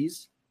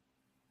rookies,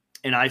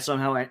 and I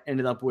somehow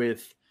ended up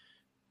with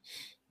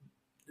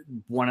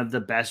one of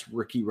the best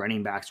rookie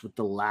running backs with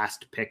the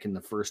last pick in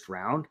the first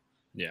round.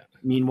 Yeah.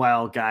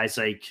 Meanwhile, guys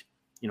I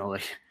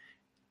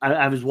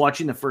was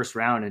watching the first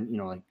round,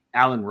 and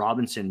Allen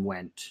Robinson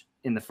went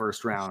in the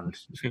first round,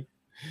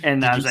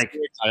 and I was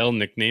Kyle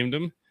nicknamed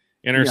him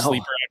in our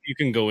sleeper app. You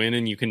can go in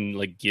and you can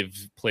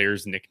give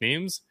players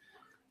nicknames.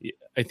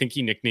 I think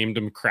he nicknamed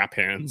him Crap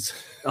Hands.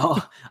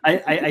 Oh,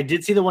 I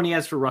did see the one he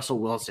has for Russell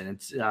Wilson.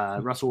 It's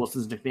Russell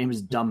Wilson's nickname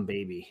is Dumb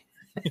Baby.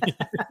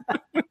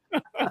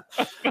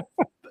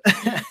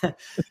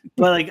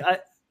 But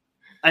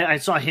I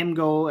saw him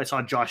go. I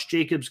saw Josh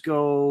Jacobs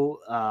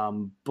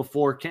go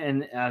before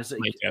Ken. I was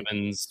Mike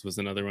Evans was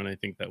another one I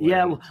think that.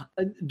 Yeah,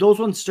 those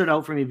ones stood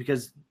out for me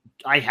because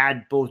I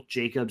had both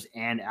Jacobs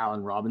and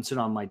Allen Robinson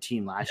on my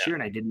team last year,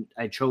 and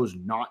I chose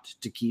not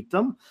to keep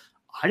them.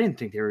 I didn't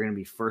think they were going to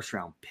be first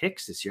round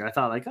picks this year. I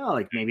thought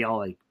maybe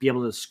I'll be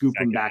able to scoop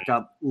them back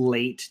up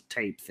late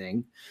type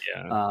thing.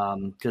 Yeah.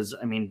 Because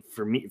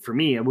for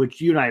me,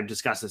 which you and I have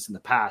discussed this in the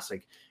past,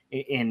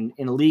 in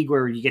a league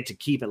where you get to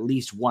keep at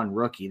least one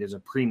rookie, there's a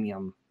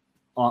premium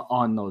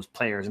on those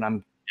players. And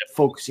I'm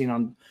focusing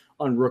on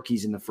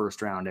rookies in the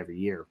first round every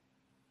year.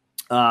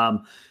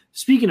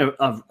 Speaking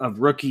of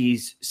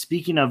rookies,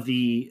 speaking of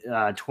the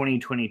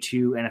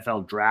 2022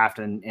 NFL draft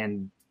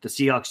and the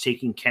Seahawks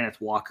taking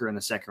Kenneth Walker in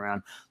the second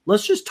round,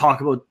 let's just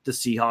talk about the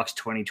Seahawks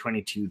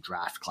 2022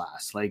 draft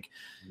class. Like,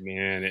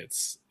 man,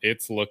 it's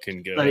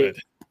looking good. Like,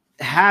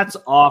 hats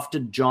off to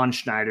John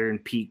Schneider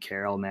and Pete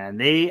Carroll, man.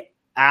 They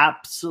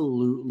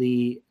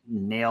absolutely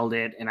nailed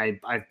it. And I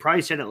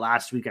probably said it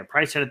last week. I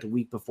probably said it the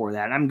week before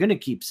that. And I'm going to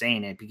keep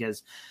saying it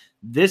because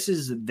this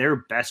is their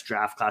best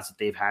draft class that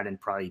they've had in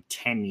probably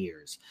 10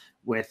 years.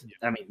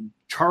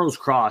 Charles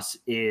Cross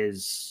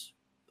is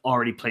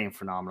already playing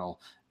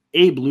phenomenal.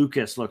 Abe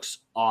Lucas looks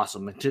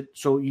awesome.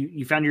 So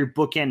you found your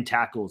bookend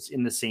tackles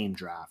in the same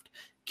draft.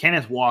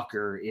 Kenneth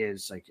Walker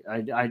is like,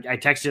 I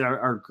texted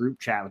our group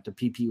chat with the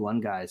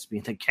PP1 guys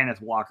being like,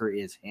 Kenneth Walker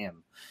is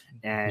him.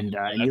 And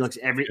he looks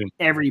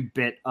every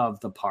bit of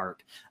the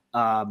part.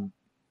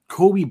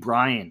 Kobe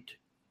Bryant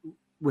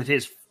with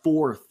his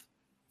fourth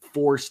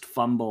forced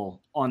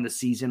fumble on the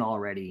season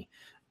already.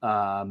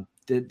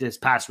 This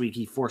past week,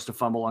 he forced a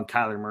fumble on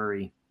Kyler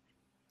Murray.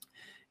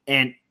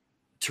 And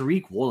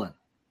Tariq Woolen,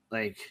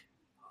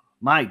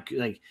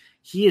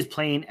 he is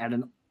playing at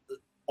an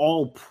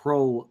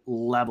all-pro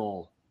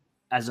level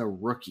as a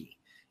rookie.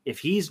 If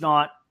he's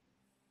not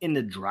in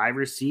the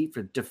driver's seat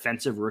for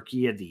defensive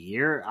rookie of the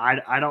year,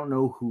 I don't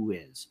know who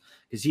is,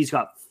 because he's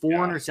got 4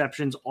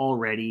 interceptions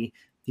already.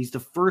 He's the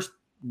first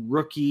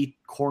rookie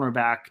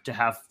cornerback to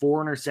have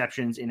 4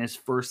 interceptions in his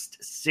first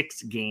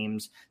 6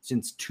 games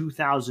since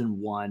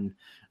 2001.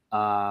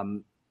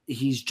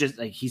 He's just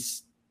the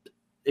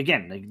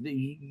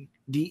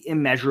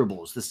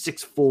immeasurables, the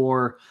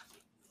 6'4",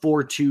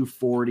 4'2",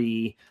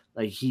 40.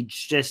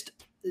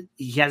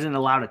 He hasn't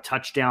allowed a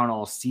touchdown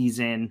all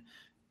season.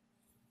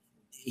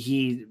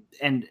 They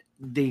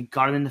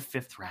got him in the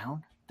 5th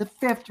round. The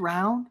 5th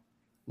round.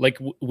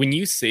 When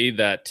you say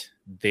that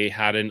they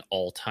had an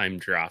all-time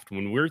draft,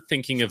 when we're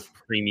thinking of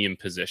premium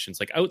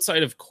positions, like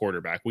outside of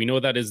quarterback, we know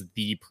that is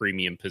the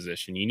premium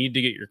position. You need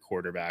to get your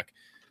quarterback,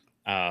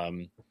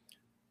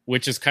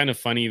 which is kind of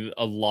funny.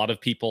 A lot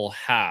of people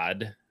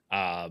had,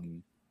 why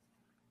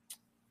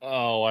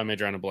am I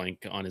drawing a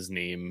blank on his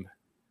name?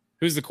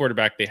 Who's the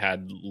quarterback they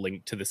had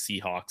linked to the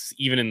Seahawks,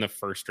 even in the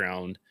first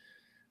round,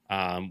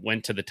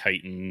 went to the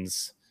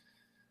Titans.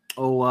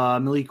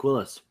 Malik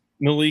Willis.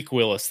 Malik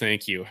Willis.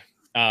 Thank you.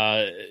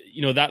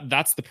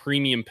 That's the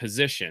premium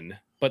position,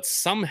 but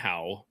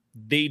somehow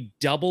they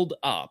doubled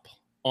up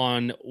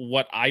on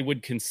what I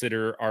would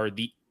consider are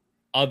the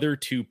other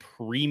 2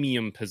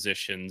 premium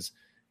positions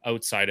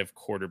outside of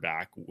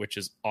quarterback, which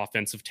is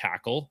offensive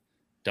tackle,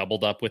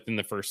 doubled up within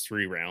the first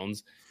 3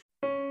 rounds.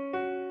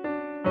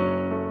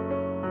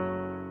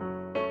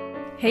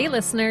 Hey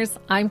listeners,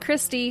 I'm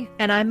Christy.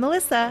 And I'm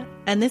Melissa.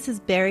 And this is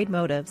Buried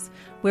Motives,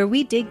 where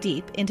we dig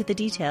deep into the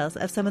details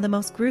of some of the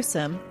most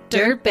gruesome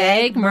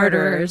dirtbag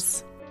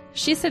murderers.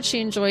 She said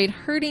she enjoyed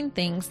hurting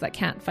things that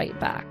can't fight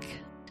back.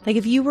 Like,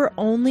 if you were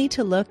only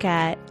to look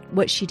at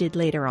what she did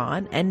later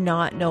on and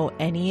not know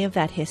any of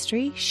that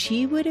history,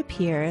 she would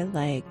appear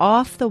like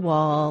off the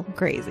wall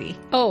crazy.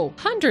 Oh,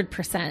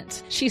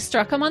 100%. She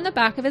struck him on the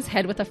back of his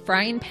head with a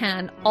frying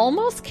pan,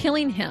 almost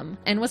killing him,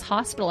 and was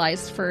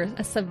hospitalized for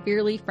a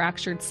severely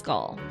fractured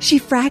skull. She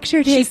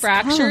fractured his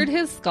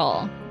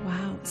skull.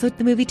 Wow. So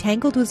the movie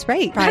Tangled was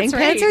right. Frying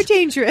That's pans are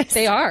dangerous.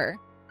 They are.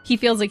 He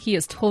feels like he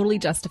is totally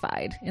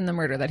justified in the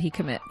murder that he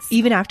commits.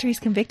 Even after he's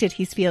convicted,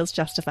 he feels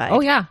justified. Oh,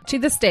 yeah. To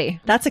this day.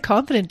 That's a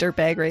confident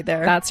dirtbag right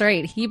there. That's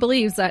right. He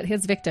believes that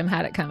his victim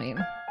had it coming.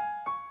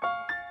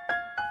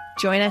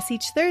 Join us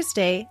each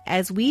Thursday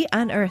as we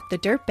unearth the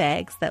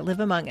dirtbags that live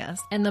among us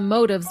and the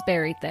motives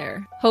buried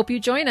there. Hope you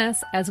join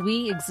us as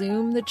we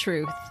exhume the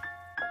truth.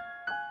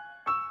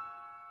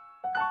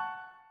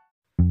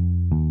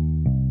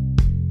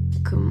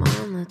 Come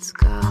on, let's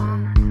go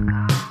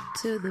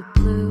to the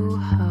Blue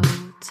Hotel.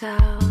 I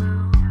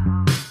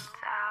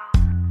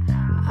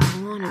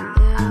wanna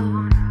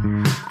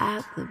live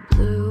at the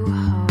Blue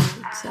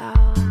Hotel.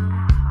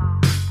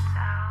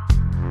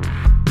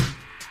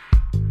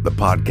 The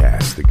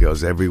podcast that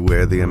goes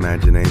everywhere the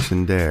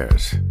imagination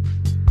dares.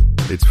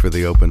 It's for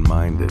the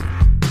open-minded,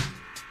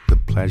 the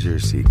pleasure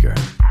seeker.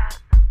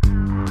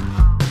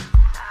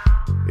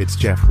 It's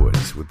Jeff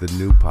Woods with the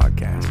new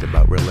podcast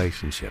about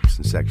relationships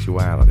and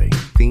sexuality,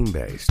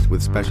 theme-based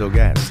with special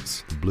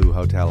guests, the Blue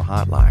Hotel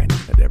Hotline,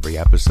 and every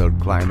episode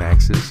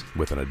climaxes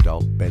with an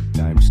adult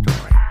bedtime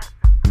story.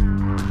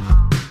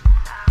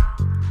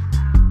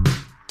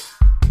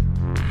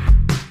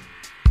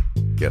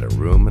 Get a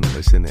room and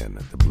listen in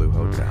at the Blue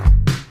Hotel.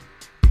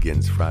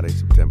 Begins Friday,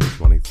 September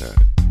 23rd.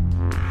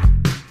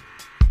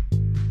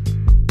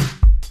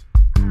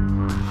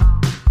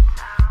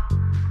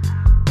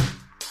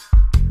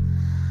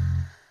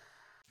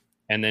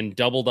 And then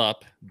doubled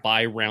up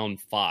by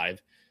round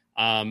 5.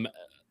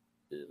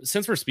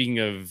 since we're speaking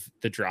of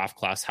the draft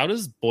class, how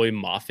does Boy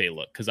Mafe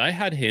look? Because I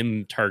had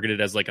him targeted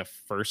as like a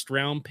first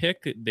round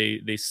pick.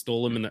 They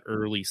stole him in the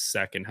early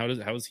second. How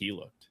has he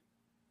looked?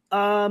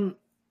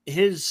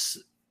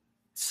 His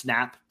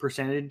snap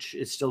percentage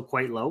is still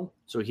quite low,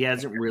 so he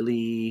hasn't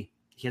really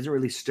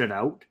stood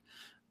out.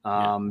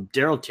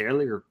 Daryl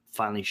Taylor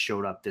finally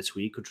showed up this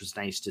week, which was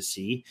nice to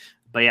see.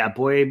 But yeah,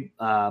 Boy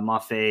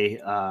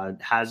Mafe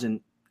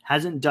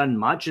hasn't done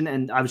much,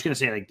 and I was going to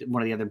say, like,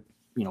 one of the other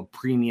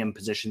premium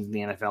positions in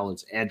the NFL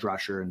is edge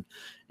rusher,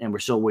 and we're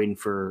still waiting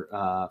for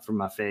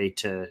Mafe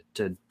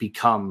to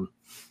become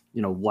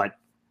what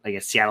I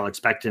guess Seattle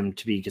expected him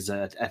to be, because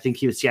I think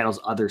he was Seattle's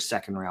other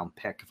second round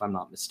pick, if I'm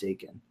not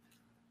mistaken.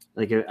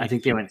 Like I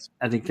think they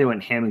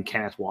went him and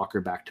Kenneth Walker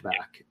back to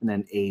back, and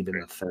then Abe in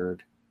the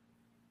third.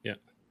 Yeah.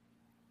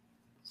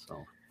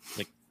 So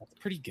like that's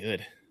pretty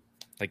good.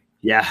 Like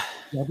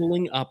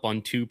doubling up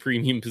on two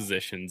premium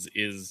positions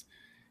is,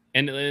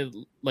 and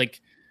like,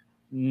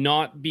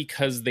 not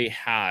because they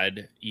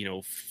had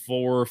 4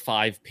 or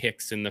 5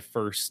 picks in the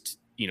first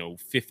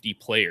 50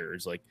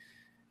 players. Like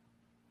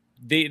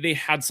they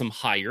had some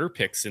higher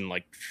picks in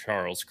like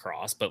Charles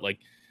Cross, but like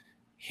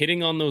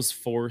hitting on those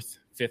 4th,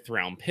 5th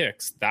round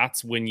picks,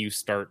 that's when you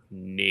start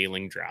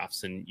nailing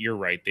drafts. And you're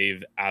right,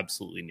 they've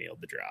absolutely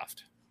nailed the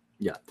draft.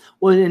 Yeah.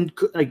 Well, and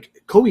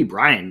like Kobe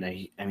Bryant,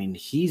 I mean,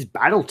 he's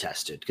battle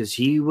tested because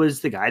he was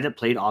the guy that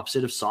played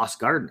opposite of Sauce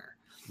Gardner.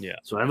 Yeah.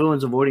 So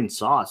everyone's avoiding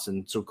Sauce.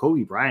 And so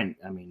Kobe Bryant,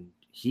 I mean,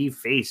 he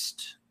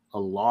faced a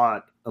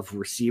lot of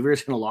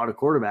receivers and a lot of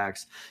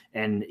quarterbacks,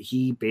 and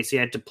he basically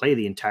had to play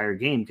the entire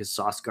game because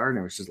Sauce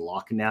Gardner was just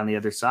locking down the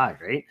other side,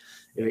 right?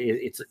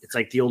 It's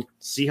like the old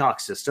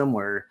Seahawks system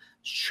where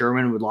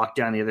Sherman would lock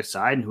down the other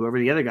side, and whoever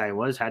the other guy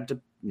was had to,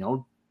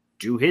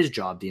 do his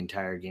job the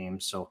entire game.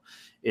 So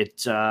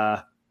it's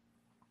I'm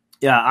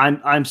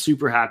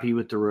super happy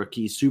with the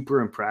rookie,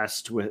 super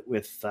impressed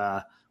with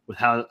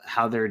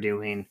how they're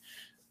doing.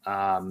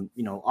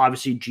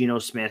 Obviously Geno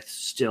Smith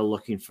still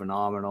looking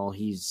phenomenal.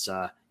 He's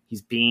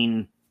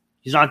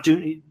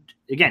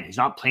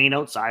not playing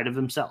outside of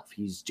himself.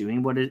 He's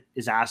doing what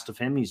is asked of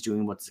him. He's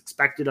doing what's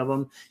expected of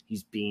him.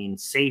 He's being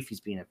safe.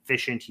 He's being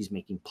efficient. He's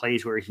making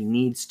plays where he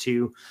needs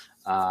to.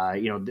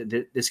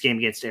 This game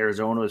against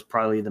Arizona is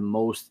probably the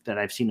most that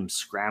I've seen him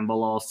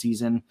scramble all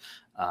season.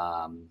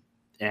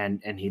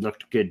 And he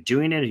looked good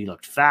doing it. He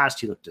looked fast.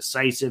 He looked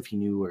decisive. He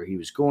knew where he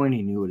was going.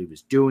 He knew what he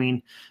was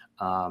doing.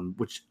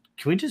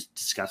 Can we just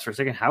discuss for a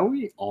second, how are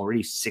we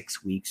already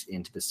 6 weeks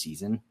into the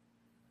season?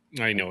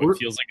 I know, it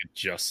feels like it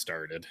just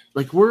started.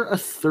 Like we're a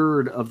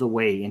third of the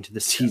way into the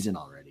season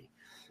already.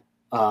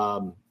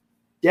 And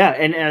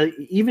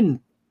even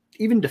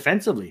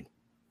defensively,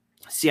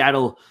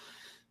 Seattle,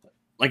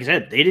 like I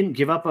said, they didn't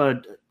give up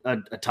a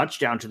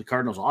touchdown to the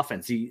Cardinals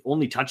offense. The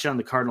only touchdown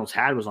the Cardinals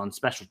had was on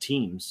special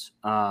teams.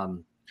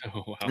 Oh,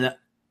 wow.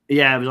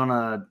 It was on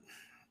a,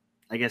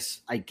 I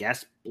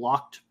guess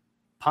blocked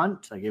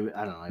punt. I don't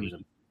know. It was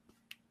a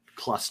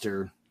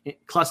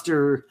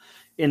cluster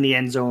in the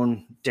end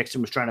zone.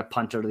 Dixon was trying to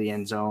punt out of the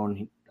end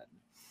zone.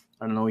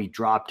 I don't know. He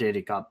dropped it.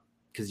 It got,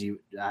 because I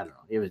don't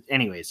know. It was,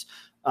 anyways.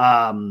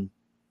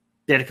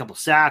 They had a couple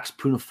sacks.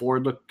 Poona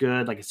Ford looked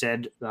good. Like I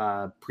said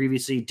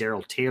previously,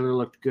 Daryl Taylor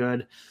looked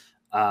good.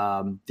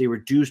 They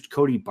reduced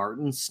Cody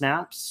Barton's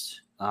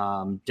snaps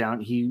down.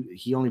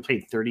 He only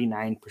played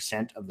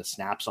 39% of the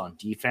snaps on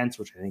defense,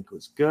 which I think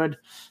was good.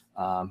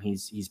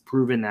 He's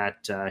proven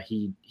that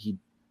he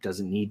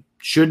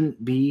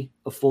shouldn't be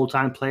a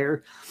full-time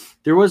player.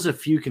 There was a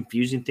few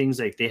confusing things,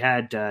 like they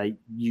had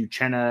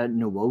Uchenna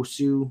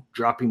Nwosu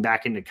dropping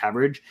back into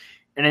coverage.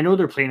 And I know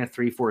they're playing a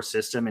 3-4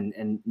 system,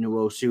 and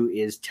Nwosu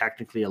is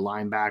technically a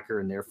linebacker,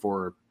 and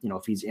therefore,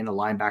 if he's in a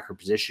linebacker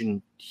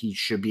position, he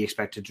should be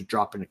expected to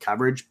drop into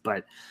coverage,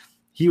 but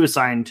he was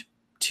signed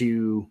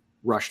to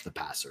rush the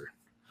passer.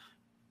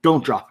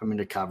 Don't drop him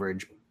into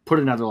coverage. Put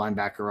another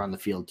linebacker on the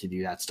field to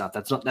do that stuff.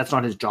 That's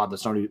not his job.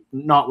 That's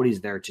not what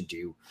he's there to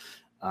do.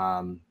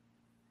 I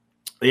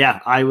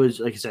was,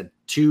 like I said,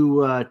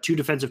 two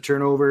defensive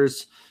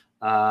turnovers.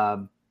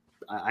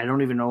 I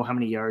don't even know how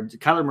many yards.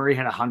 Kyler Murray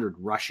had 100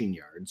 rushing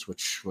yards,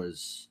 which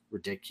was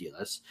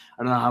ridiculous.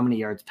 I don't know how many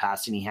yards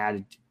passing he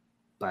had,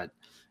 but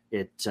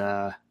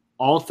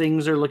all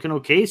things are looking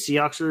okay.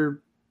 Seahawks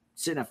are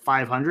sitting at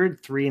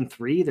 500,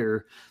 3-3.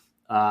 They're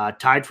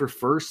tied for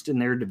first in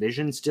their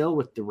division still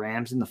with the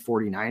Rams and the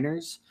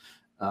 49ers.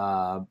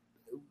 I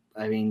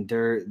mean,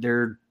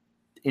 they're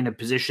in a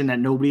position that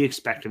nobody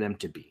expected them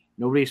to be.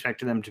 Nobody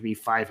expected them to be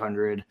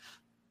 500,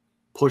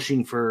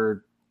 pushing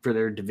for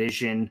their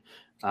division.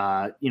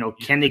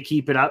 Can they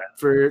keep it up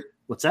for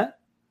what's that?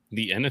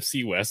 The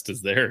NFC West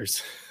is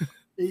theirs.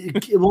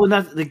 Well,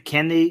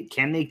 can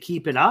they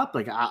keep it up?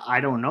 Like,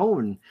 I don't know.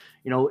 And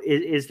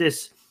is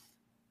this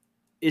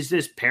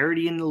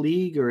parity in the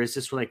league, or is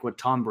this like what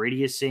Tom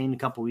Brady is saying a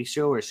couple weeks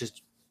ago, or it's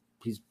just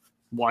he's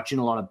watching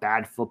a lot of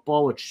bad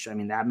football, which, I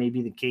mean, that may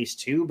be the case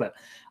too, but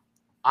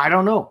I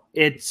don't know.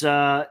 It's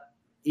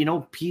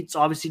Pete's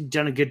obviously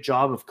done a good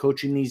job of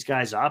coaching these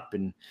guys up,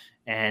 and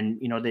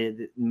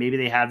maybe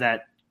they have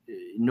that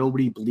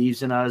nobody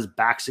believes in us,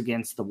 backs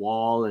against the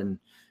wall, and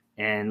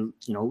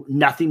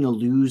nothing to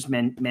lose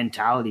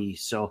mentality.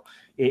 So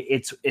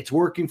it's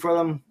working for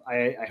them.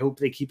 I hope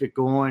they keep it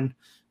going.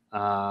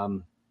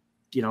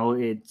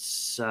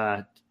 It's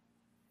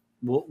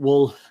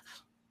we'll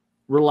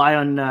rely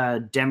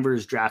on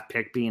Denver's draft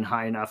pick being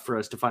high enough for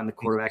us to find the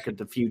quarterback of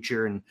the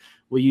future, and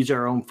we'll use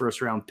our own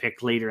first round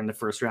pick later in the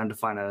first round to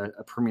find a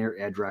premier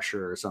edge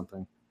rusher or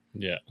something.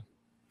 Yeah,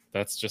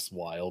 that's just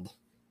wild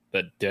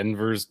that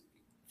Denver's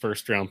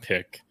first round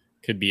pick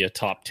could be a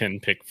top 10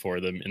 pick for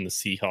them, and the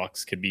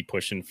Seahawks could be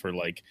pushing for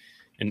like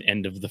an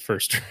end of the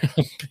first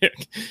round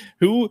pick.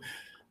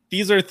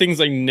 These are things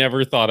I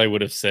never thought I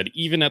would have said,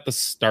 even at the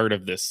start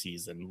of this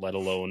season, let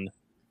alone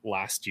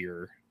last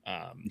year.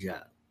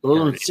 Let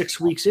alone 6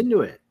 weeks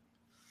into it.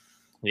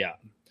 Yeah.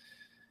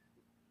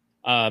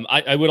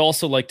 I would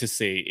also like to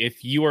say,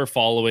 if you are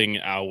following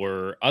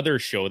our other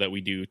show that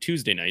we do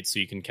Tuesday nights, so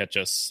you can catch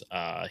us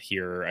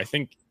here, I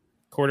think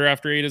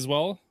 8:15 as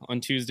well on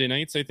Tuesday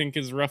nights, I think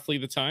is roughly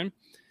the time.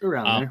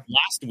 Around there.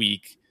 Last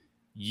week,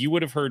 you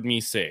would have heard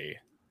me say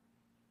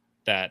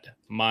that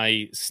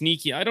my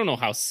sneaky, I don't know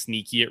how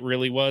sneaky it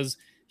really was.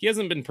 He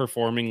hasn't been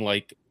performing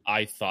like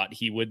I thought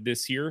he would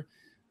this year,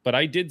 but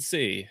I did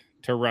say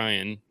to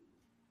Ryan,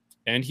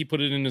 and he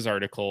put it in his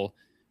article,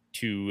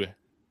 to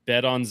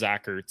bet on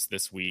Zach Ertz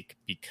this week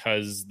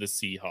because the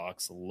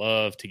Seahawks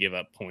love to give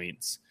up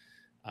points,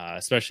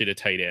 especially to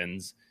tight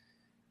ends.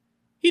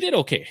 He did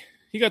okay.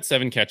 He got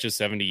 7 catches,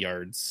 70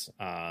 yards.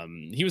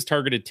 He was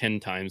targeted 10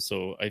 times,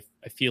 so I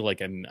feel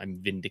like I'm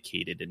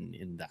vindicated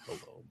in that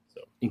alone.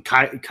 So, and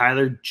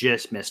Kyler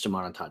just missed him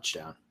on a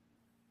touchdown.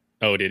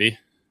 Oh, did he?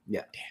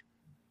 Yeah. Damn.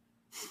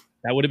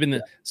 That would have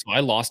been so I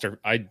lost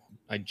I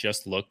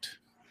just looked.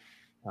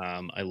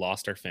 I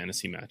lost our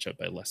fantasy matchup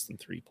by less than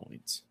 3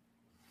 points.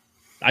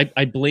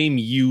 I blame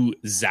you,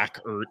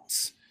 Zach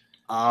Ertz.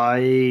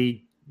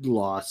 I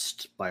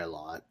lost by a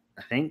lot,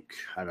 I think.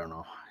 I don't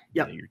know.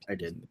 Yeah, I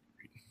did.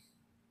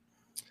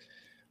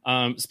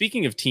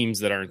 Speaking of teams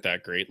that aren't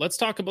that great, let's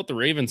talk about the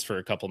Ravens for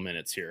a couple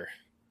minutes here.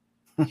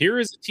 Here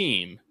is a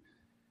team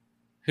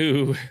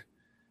who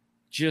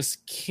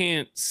just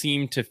can't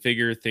seem to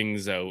figure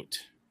things out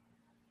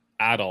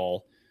at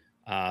all.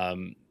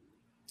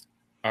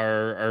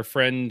 Our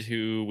friend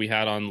who we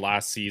had on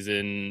last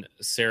season,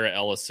 Sarah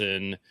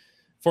Ellison,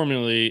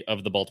 formerly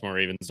of the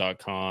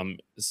BaltimoreRavens.com,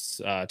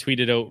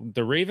 tweeted out,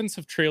 the Ravens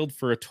have trailed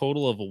for a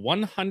total of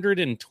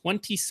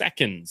 120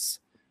 seconds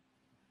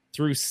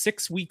through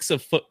 6 weeks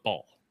of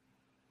football.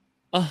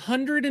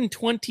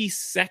 120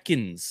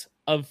 seconds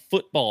of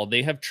football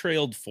they have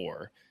trailed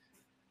for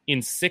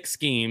in 6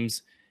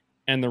 games,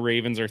 and the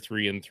Ravens are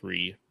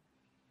 3-3.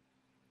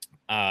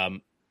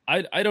 I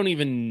don't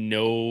even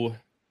know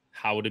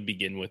how to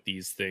begin with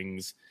these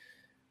things.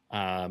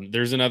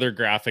 There's another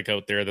graphic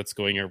out there that's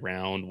going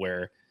around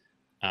where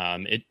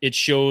it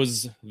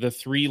shows the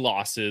 3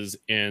 losses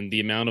and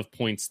the amount of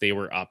points they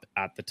were up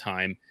at the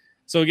time.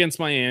 So against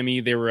Miami,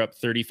 they were up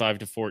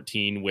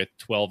 35-14 with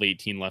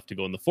 12:18 left to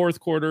go in the fourth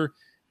quarter.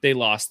 They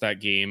lost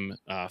that game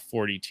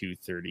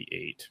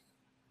 42-38.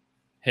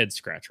 Head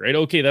scratch, right?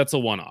 Okay, that's a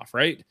one-off,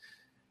 right?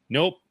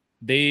 Nope.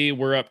 They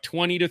were up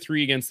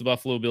 20-3 against the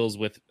Buffalo Bills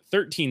with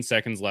 13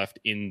 seconds left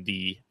in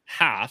the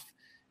half,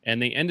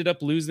 and they ended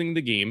up losing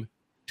the game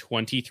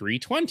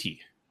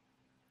 23-20.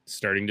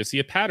 Starting to see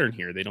a pattern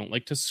here. They don't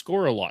like to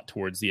score a lot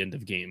towards the end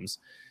of games.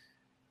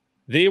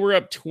 They were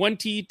up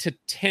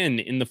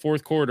 20-10 in the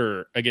fourth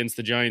quarter against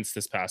the Giants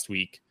this past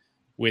week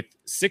with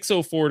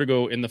 6:04 to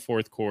go in the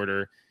fourth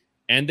quarter,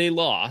 and they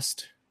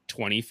lost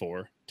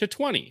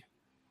 24-20.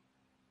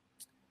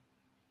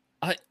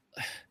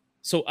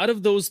 So out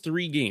of those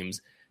 3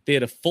 games, they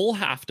had a full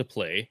half to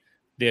play.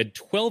 They had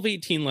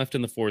 12:18 left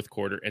in the fourth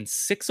quarter and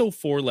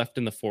 6:04 left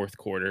in the fourth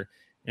quarter.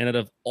 And out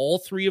of all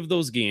 3 of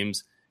those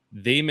games,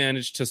 they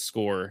managed to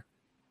score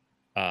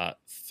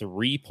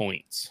 3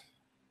 points.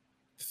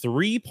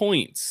 3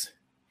 points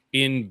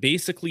in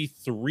basically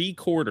 3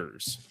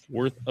 quarters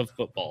worth of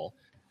football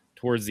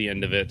towards the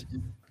end of it.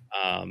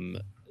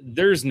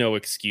 There's no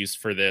excuse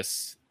for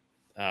this.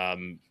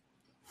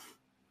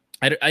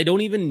 I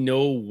don't even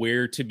know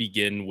where to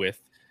begin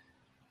with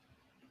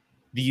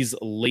these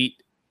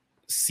late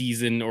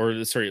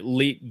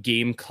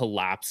game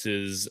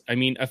collapses. I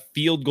mean, a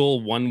field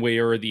goal one way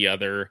or the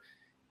other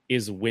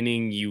is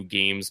winning you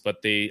games,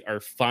 but they are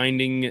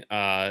finding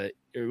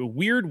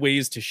weird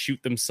ways to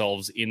shoot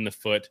themselves in the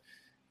foot.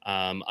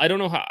 I don't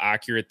know how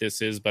accurate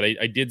this is, but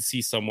I did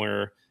see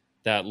somewhere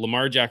that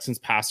Lamar Jackson's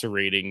passer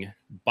rating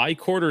by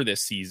quarter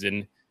this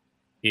season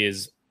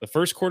is the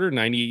first quarter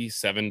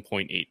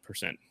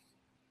 97.8%.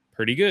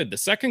 Pretty good. The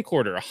second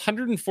quarter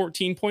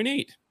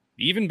 114.8,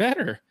 even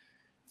better.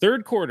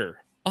 Third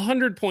quarter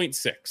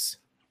 100.6,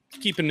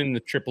 keeping in the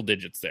triple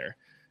digits there.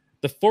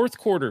 The fourth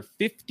quarter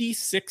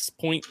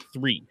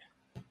 56.3.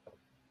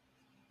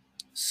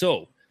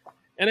 So,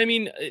 and I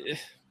mean,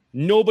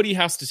 nobody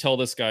has to tell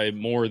this guy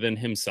more than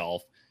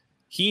himself.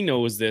 He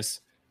knows this.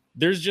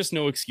 There's just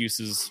no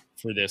excuses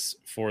for this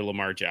for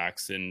Lamar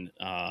Jackson.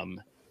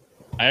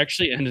 I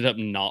actually ended up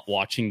not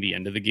watching the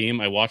end of the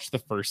game. I watched the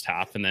first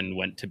half and then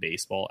went to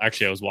baseball.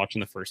 Actually, I was watching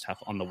the first half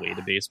on the way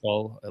to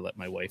baseball. I let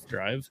my wife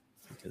drive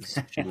because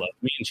she loves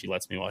me and she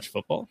lets me watch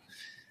football.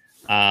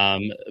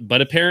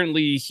 But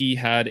apparently he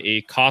had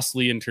a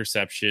costly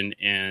interception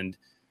and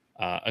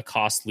a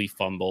costly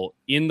fumble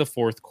in the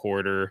fourth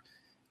quarter,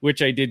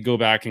 which I did go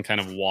back and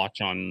kind of watch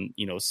on,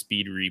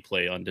 speed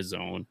replay on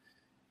DAZN.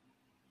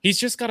 He's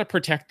just got to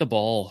protect the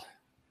ball.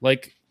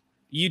 Like,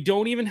 you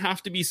don't even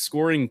have to be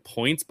scoring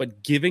points,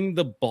 but giving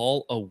the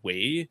ball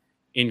away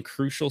in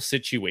crucial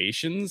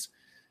situations.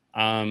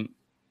 I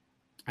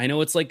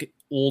know it's like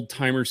old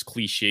timers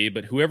cliche,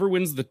 but whoever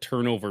wins the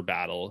turnover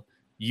battle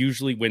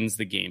usually wins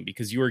the game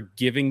because you are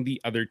giving the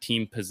other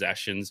team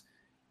possessions,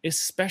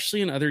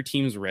 especially in other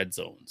teams' red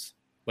zones.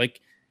 Like,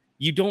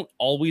 you don't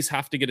always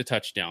have to get a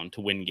touchdown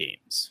to win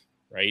games,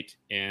 right?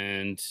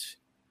 And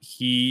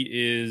he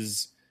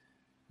is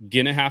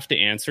going to have to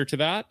answer to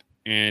that.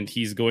 And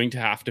he's going to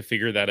have to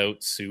figure that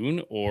out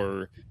soon,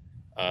 or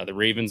the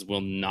Ravens will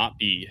not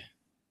be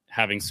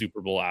having Super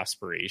Bowl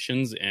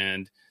aspirations.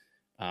 And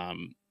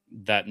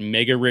that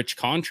mega rich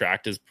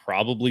contract is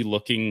probably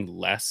looking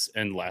less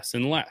and less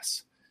and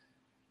less.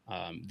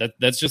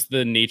 That's just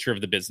the nature of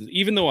the business.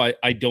 Even though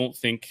I don't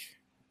think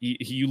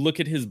you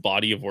look at his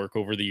body of work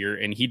over the year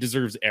and he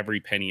deserves every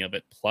penny of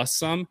it plus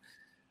some.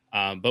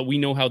 But we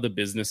know how the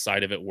business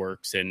side of it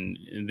works, and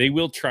they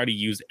will try to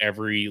use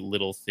every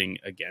little thing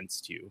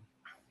against you.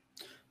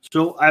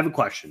 So I have a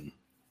question.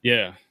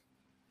 Yeah.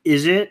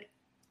 Is it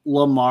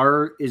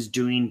Lamar is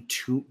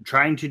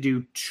trying to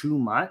do too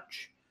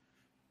much?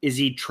 Is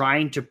he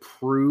trying to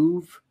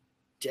prove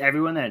to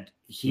everyone that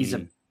he's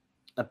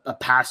a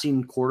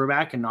passing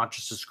quarterback and not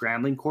just a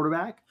scrambling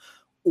quarterback?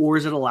 Or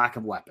is it a lack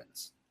of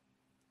weapons?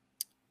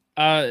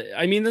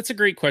 I mean, that's a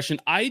great question.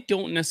 I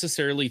don't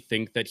necessarily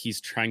think that he's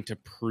trying to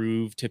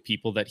prove to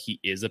people that he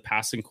is a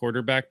passing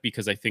quarterback,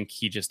 because I think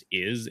he just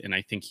is, and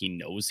I think he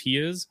knows he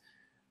is.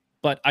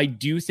 But I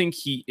do think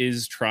he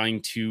is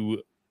trying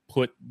to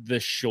put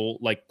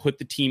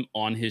the team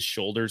on his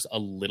shoulders a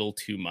little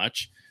too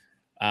much.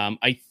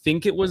 I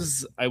think I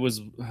was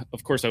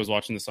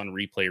watching this on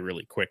replay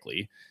really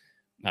quickly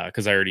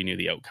because I already knew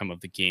the outcome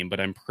of the game, but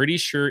I'm pretty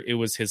sure it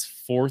was his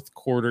fourth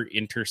quarter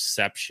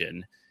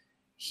interception.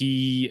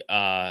 He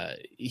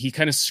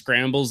kind of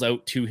scrambles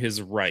out to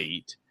his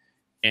right,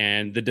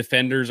 and the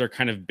defenders are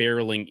kind of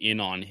barreling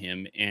in on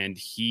him, and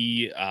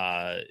he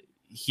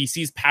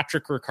sees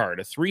Patrick Ricard,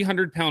 a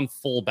 300-pound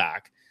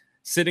fullback,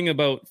 sitting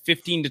about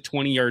 15 to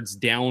 20 yards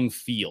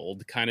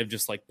downfield, kind of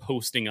just like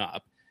posting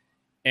up,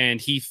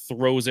 and he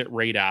throws it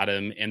right at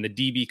him, and the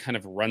DB kind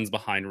of runs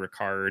behind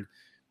Ricard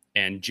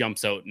and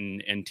jumps out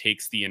and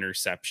takes the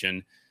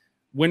interception,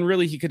 when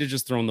really he could have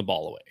just thrown the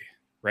ball away,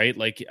 right?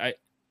 Like,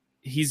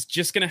 he's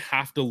just going to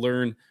have to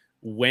learn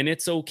when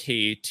it's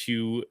okay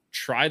to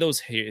try those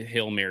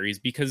Hail Marys,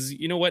 because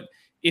you know what?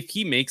 If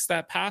he makes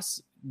that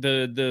pass,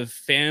 the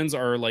fans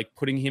are like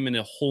putting him in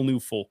a whole new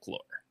folklore,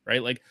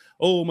 right? Like,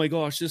 oh my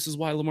gosh, this is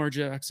why Lamar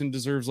Jackson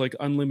deserves like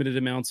unlimited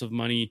amounts of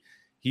money.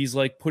 He's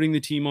like putting the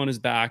team on his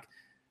back,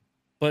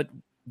 but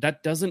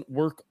that doesn't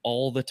work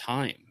all the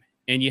time.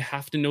 And you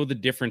have to know the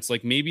difference.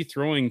 Like, maybe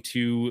throwing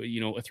to,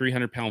 a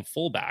 300-pound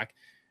fullback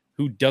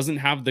who doesn't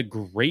have the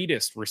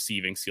greatest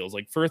receiving skills.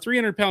 Like, for a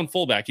 300-pound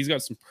fullback, he's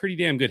got some pretty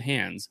damn good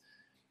hands,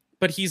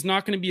 but he's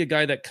not going to be a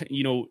guy that,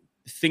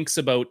 thinks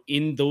about,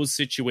 in those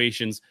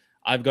situations,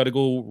 I've got to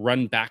go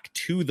run back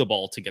to the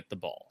ball to get the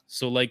ball.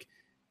 So like,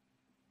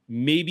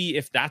 maybe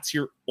if that's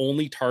your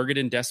only target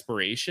in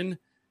desperation,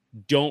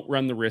 don't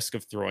run the risk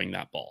of throwing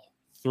that ball.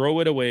 Throw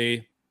it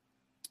away.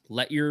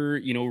 Let your,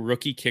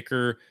 rookie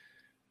kicker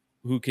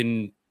who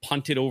can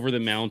punt it over the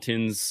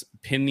mountains,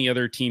 pin the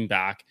other team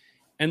back,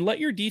 and let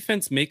your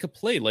defense make a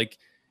play. Like,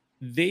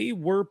 they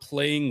were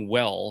playing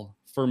well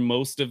for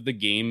most of the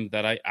game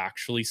that I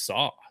actually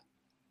saw.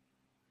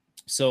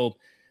 So,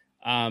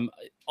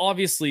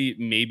 obviously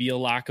maybe a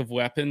lack of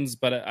weapons,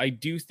 but I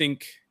do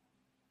think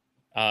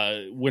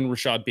when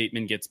Rashad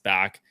Bateman gets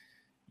back,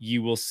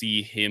 you will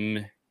see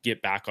him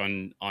get back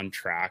on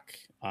track.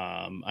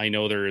 I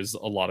know there's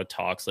a lot of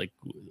talks like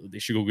they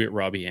should go get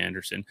Robbie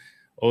Anderson.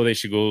 Oh, they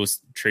should go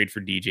trade for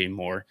DJ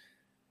Moore.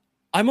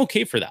 I'm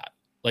okay for that.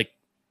 Like,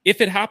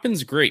 if it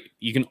happens, great.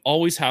 You can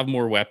always have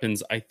more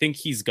weapons. I think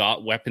he's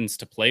got weapons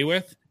to play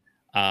with,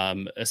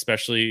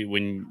 especially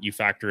when you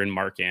factor in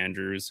Mark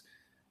Andrews,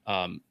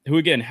 who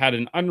again had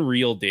an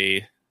unreal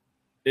day.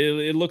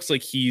 It looks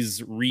like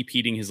he's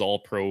repeating his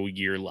all-pro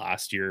year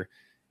last year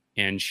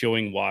and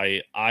showing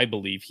why I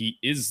believe he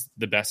is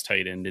the best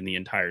tight end in the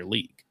entire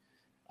league,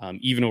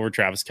 even over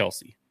Travis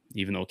Kelce.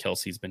 Even though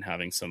Kelce's been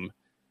having some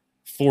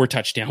 4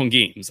 touchdown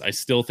games, I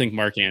still think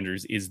Mark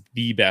Andrews is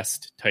the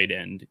best tight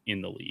end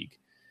in the league.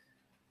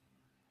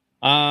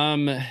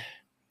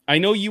 I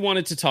know you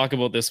wanted to talk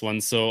about this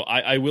one, so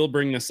I will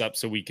bring this up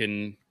so we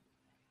can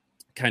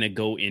kind of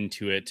go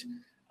into it.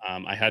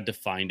 I had to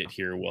find it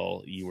here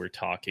while you were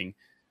talking.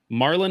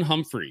 Marlon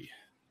Humphrey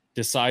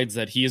decides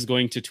that he is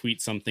going to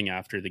tweet something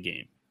after the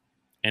game.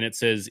 And it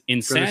says,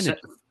 insanity.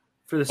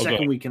 For the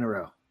second week in a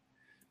row.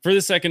 For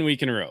the second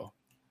week in a row.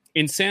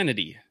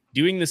 Insanity.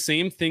 Doing the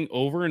same thing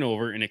over and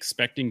over and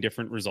expecting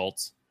different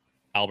results.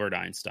 Albert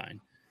Einstein.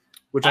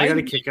 Which I got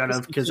a kick out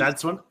of because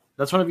that's one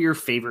of your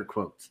favorite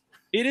quotes.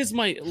 It is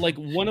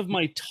one of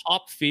my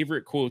top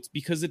favorite quotes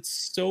because it's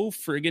so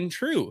friggin'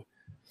 true.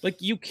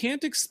 Like, you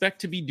can't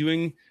expect to be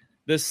doing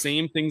the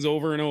same things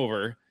over and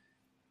over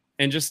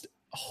and just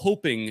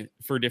hoping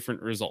for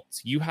different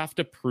results. You have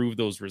to prove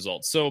those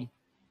results. So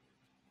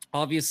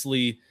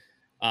obviously,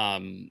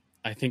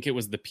 I think it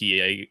was the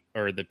PA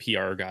or the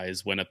PR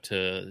guys went up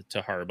to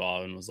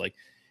Harbaugh and was like,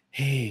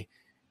 "Hey,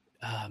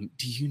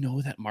 do you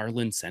know that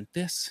Marlon sent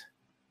this?"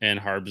 And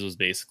Harbs was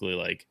basically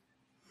like,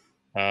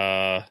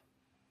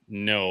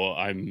 no,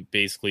 I'm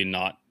basically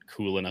not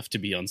cool enough to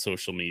be on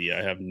social media.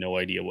 I have no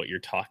idea what you're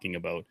talking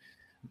about."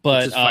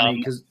 But it's funny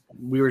because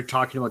we were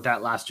talking about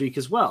that last week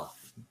as well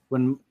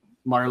when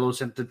Marlo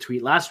sent the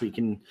tweet last week,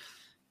 and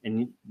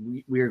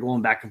we were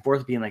going back and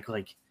forth being like,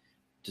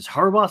 does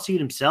Harbaugh see it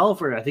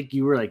himself? Or I think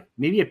you were like,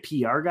 maybe a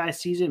PR guy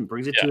sees it and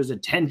brings it to his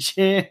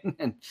attention.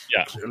 And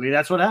clearly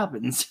that's what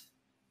happens.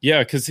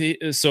 Yeah, because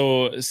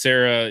so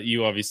Sarah,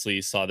 you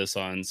obviously saw this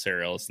on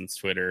Sarah Ellison's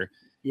Twitter.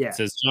 Yeah. It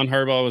says, John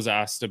Harbaugh was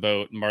asked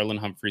about Marlon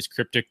Humphrey's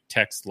cryptic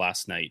text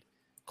last night.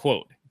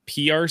 Quote,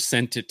 PR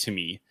sent it to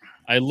me.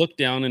 I looked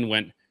down and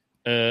went,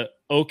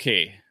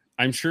 okay.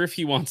 I'm sure if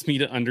he wants me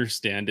to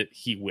understand it,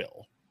 he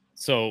will.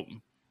 So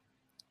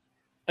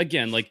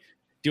again,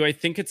 do I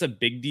think it's a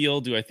big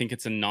deal? Do I think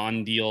it's a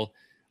non-deal?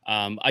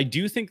 I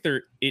do think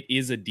it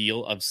is a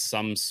deal of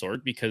some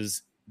sort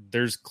because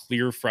there's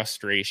clear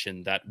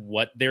frustration that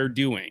what they're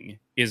doing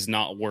is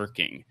not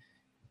working.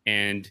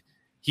 And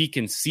he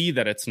can see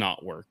that it's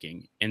not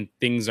working and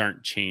things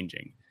aren't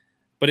changing.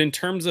 But in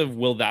terms of,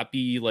 will that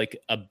be like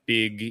a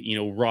big,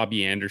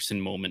 Robbie Anderson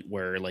moment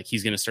where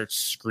he's going to start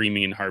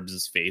screaming in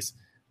Harbs' face?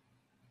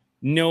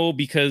 No,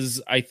 because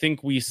I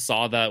think we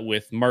saw that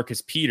with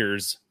Marcus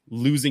Peters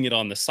losing it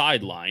on the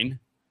sideline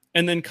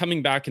and then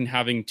coming back and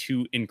having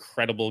 2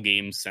 incredible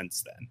games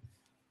since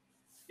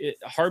then.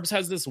 Harbs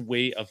has this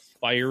way of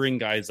firing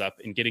guys up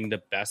and getting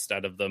the best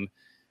out of them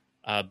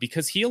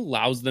because he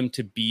allows them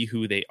to be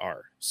who they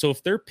are. So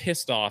if they're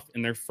pissed off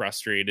and they're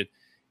frustrated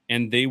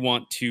and they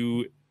want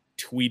to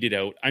tweet it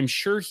out, I'm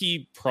sure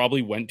he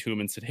probably went to him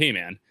and said, "Hey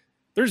man,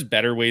 there's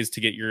better ways to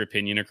get your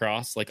opinion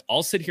across.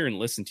 I'll sit here and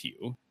listen to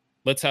you.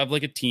 Let's have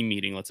a team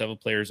meeting. Let's have a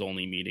players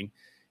only meeting."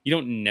 You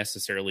don't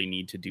necessarily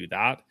need to do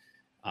that.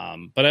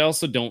 But I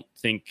also don't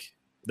think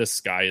the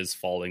sky is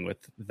falling with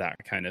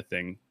that kind of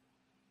thing.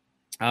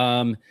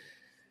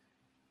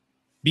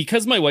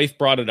 Because my wife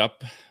brought it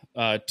up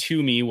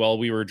to me while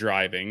we were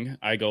driving,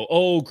 I go,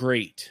 "Oh,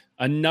 great.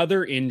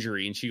 Another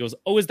injury." And she goes,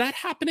 "Oh, is that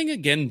happening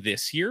again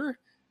this year?"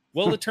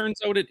 Well, it turns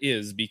out it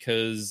is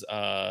because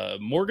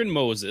Morgan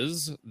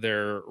Moses,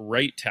 their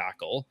right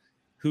tackle,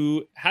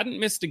 who hadn't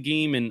missed a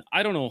game in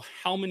I don't know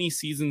how many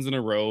seasons in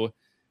a row,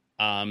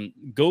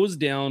 goes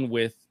down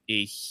with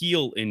a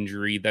heel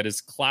injury that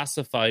is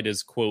classified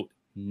as, quote,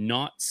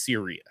 not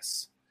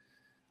serious.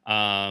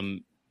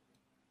 I'm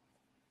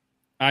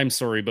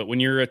sorry, but when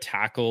you're a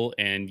tackle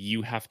and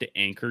you have to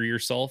anchor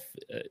yourself,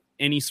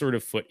 any sort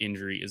of foot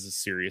injury is a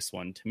serious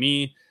one to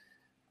me.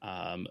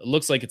 It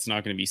looks like it's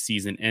not going to be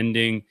season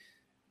ending.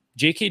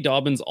 J.K.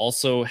 Dobbins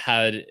also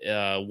had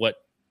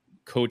what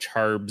Coach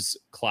Harbs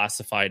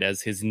classified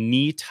as his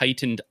knee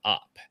tightened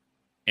up.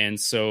 And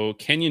so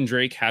Kenyon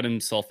Drake had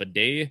himself a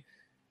day.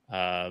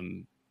 For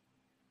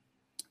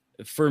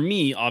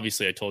me,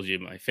 obviously, I told you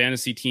my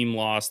fantasy team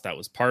lost. That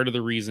was part of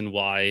the reason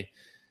why.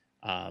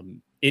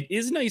 It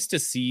is nice to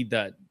see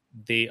that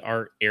they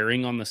are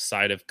erring on the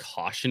side of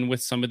caution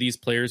with some of these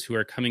players who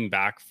are coming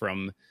back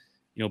from,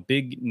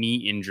 big knee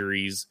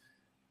injuries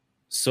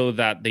so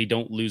that they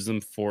don't lose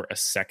them for a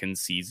second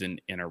season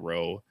in a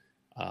row.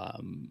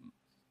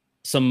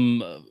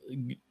 Some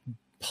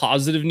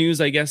positive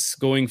news, I guess,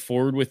 going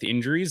forward with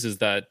injuries is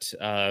that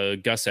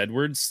Gus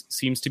Edwards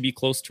seems to be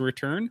close to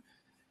return.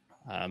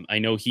 I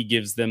know he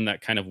gives them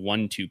that kind of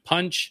 1-2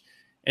 punch.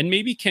 And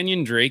maybe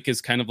Kenyon Drake is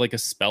kind of like a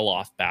spell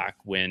off back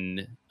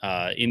when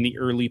in the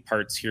early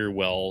parts here,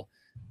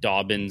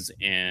 Dobbins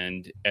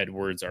and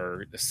Edwards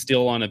are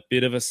still on a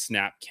bit of a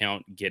snap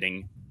count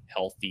getting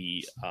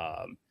healthy.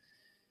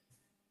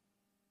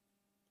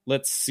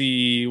 Let's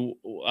see.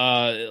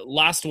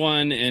 Last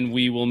one, and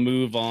we will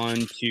move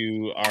on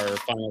to our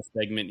final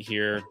segment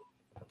here.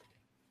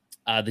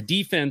 The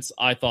defense,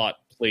 I thought,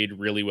 played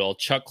really well.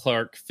 Chuck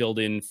Clark filled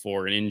in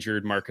for an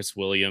injured Marcus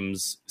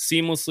Williams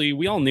seamlessly.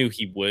 We all knew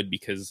he would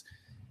because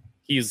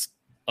he's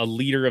a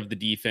leader of the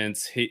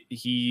defense.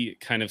 He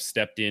kind of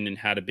stepped in and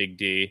had a big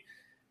day.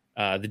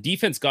 The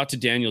defense got to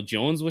Daniel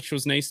Jones, which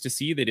was nice to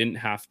see. They didn't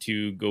have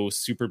to go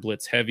super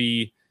blitz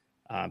heavy.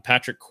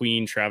 Patrick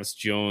Queen, Travis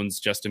Jones,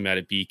 Justin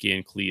Madubuike,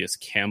 and Cleus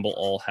Campbell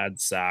all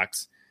had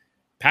sacks.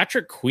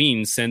 Patrick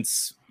Queen,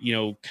 since,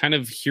 kind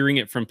of hearing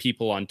it from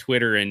people on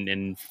Twitter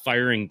and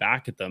firing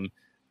back at them,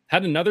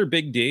 had another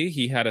big day.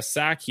 He had a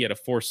sack. He had a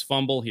forced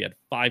fumble. He had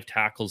 5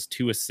 tackles,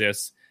 2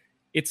 assists.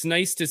 It's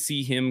nice to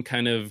see him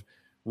kind of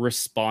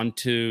respond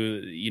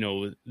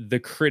to, the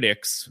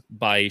critics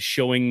by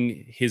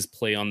showing his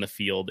play on the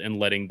field and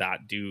letting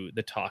that do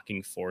the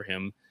talking for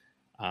him.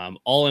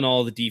 All in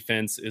all, the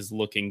defense is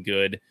looking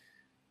good.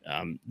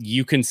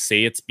 You can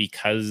say it's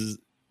because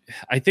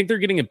I think they're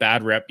getting a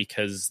bad rep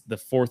because the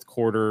fourth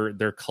quarter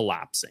they're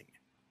collapsing.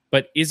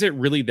 But is it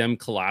really them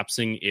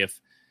collapsing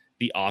if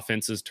the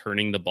offense is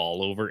turning the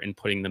ball over and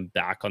putting them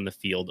back on the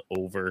field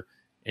over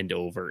and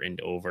over and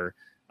over?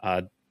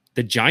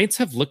 The Giants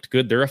have looked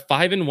good. They're a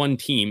 5-1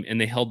 team, and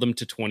they held them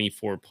to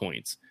 24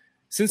 points.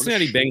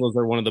 Cincinnati Bengals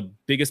are one of the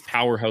biggest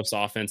powerhouse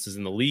offenses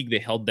in the league. They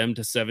held them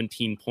to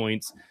 17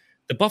 points.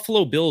 The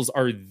Buffalo Bills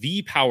are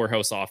the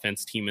powerhouse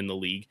offense team in the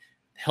league,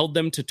 held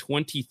them to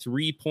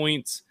 23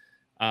 points.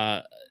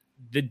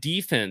 The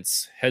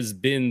defense has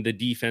been the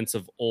defense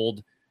of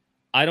old.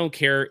 I don't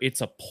care.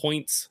 It's a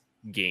points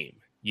game.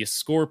 You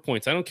score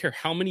points. I don't care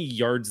how many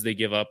yards they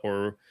give up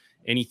or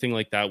anything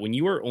like that. When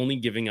you are only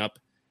giving up,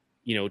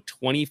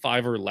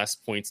 25 or less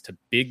points to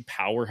big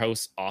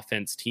powerhouse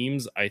offense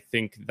teams, I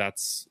think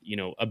that's,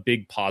 a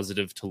big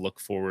positive to look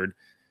forward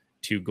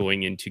to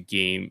going into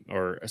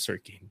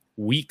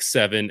week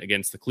 7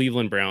 against the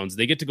Cleveland Browns.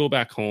 They get to go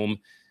back home.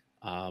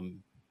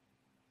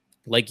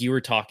 Like you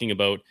were talking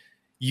about,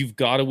 you've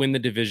got to win the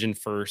division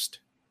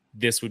first.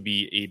 This would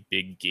be a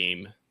big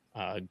game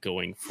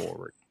going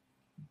forward.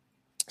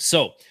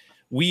 So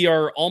we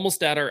are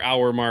almost at our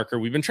hour marker.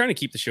 We've been trying to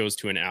keep the shows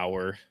to an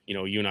hour.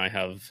 You and I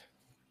have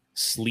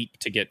sleep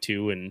to get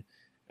to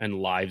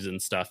and lives and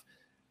stuff.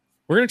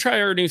 We're going to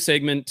try our new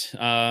segment.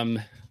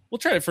 We'll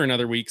try it for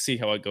another week, see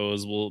how it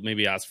goes. We'll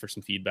maybe ask for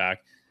some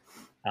feedback.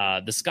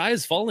 The Sky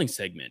is Falling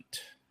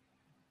segment.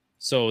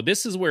 So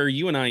this is where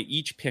you and I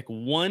each pick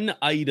one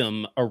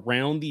item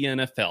around the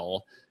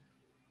NFL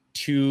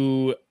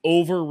to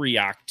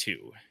overreact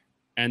to.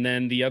 And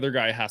then the other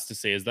guy has to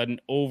say, is that an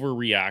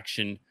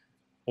overreaction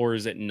or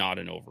is it not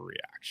an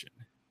overreaction?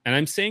 And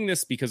I'm saying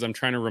this because I'm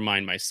trying to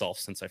remind myself,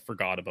 since I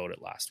forgot about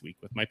it last week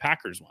with my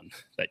Packers one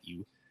that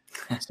you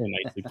so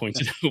nicely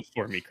pointed out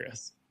for me,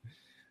 Chris.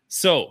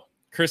 So,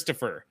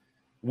 Christopher,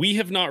 we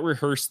have not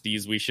rehearsed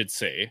these, we should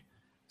say.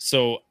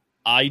 So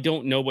I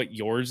don't know what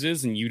yours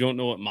is and you don't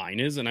know what mine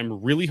is. And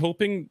I'm really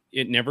hoping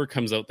it never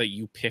comes out that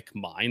you pick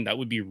mine. That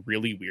would be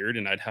really weird.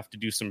 And I'd have to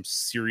do some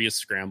serious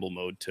scramble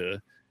mode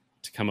to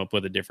come up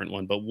with a different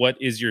one. But what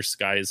is your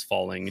Sky is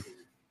Falling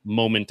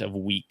moment of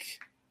week?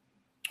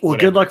 Well,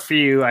 good luck for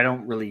you. I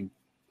don't really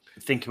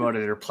think about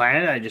it or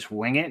plan it. I just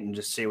wing it and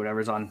just say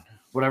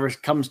whatever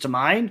comes to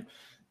mind.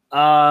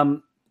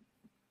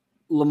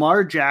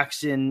 Lamar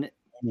Jackson.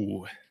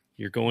 Ooh,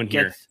 you're going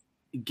here.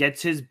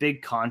 Gets his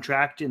big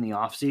contract in the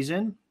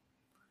offseason,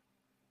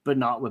 but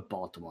not with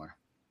Baltimore.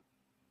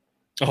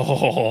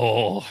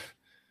 Oh,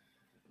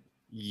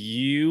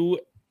 you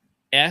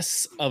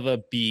S of a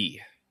B.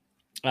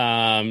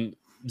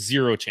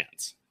 0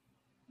 chance.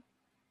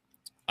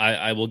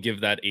 I will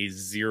give that a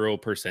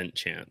 0%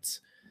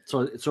 chance.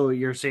 So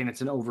you're saying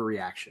it's an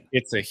overreaction?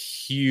 It's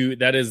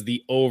that is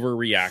the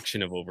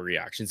overreaction of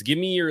overreactions. Give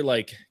me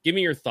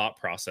your thought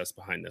process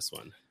behind this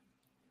one.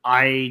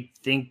 I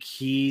think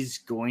he's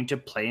going to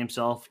play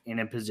himself in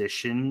a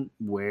position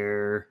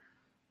where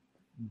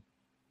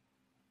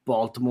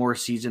Baltimore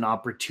sees an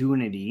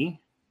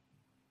opportunity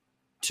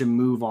to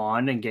move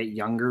on and get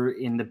younger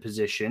in the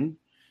position.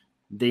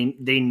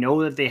 They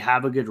know that they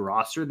have a good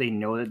roster. They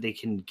know that they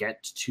can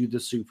get to the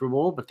Super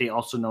Bowl, but they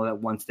also know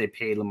that once they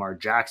pay Lamar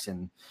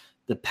Jackson,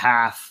 the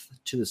path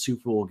to the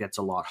Super Bowl gets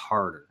a lot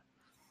harder.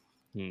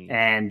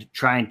 And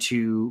trying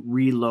to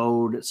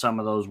reload some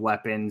of those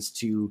weapons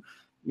to,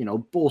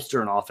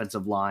 bolster an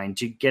offensive line,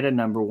 to get a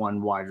number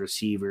 1 wide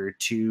receiver,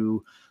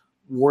 to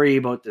worry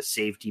about the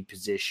safety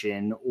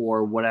position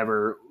or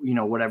whatever.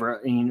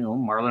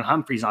 Marlon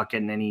Humphrey's not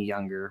getting any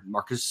younger.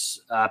 Marcus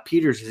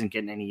Peters isn't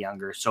getting any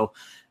younger. So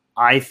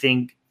I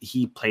think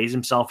he plays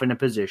himself in a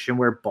position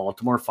where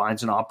Baltimore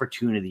finds an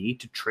opportunity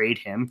to trade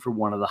him for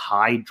one of the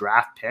high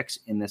draft picks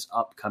in this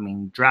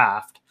upcoming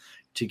draft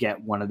to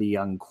get one of the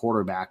young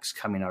quarterbacks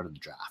coming out of the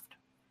draft.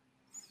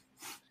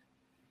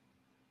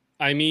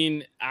 I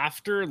mean,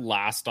 after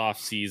last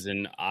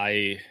offseason,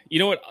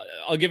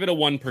 I'll give it a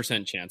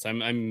 1% chance.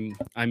 I'm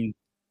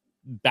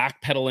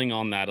backpedaling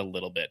on that a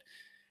little bit.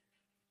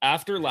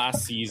 After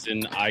last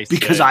season,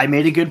 I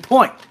made a good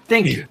point.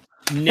 Thank you.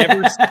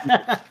 Never.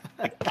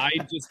 I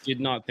just did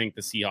not think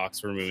the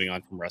Seahawks were moving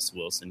on from Russell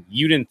Wilson.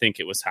 You didn't think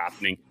it was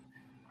happening.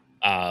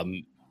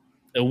 Tom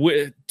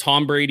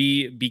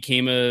Brady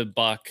became a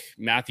Buck.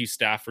 Matthew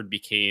Stafford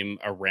became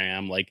a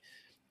Ram. Like,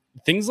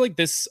 things like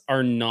this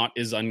are not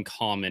as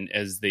uncommon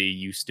as they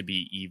used to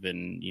be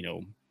even,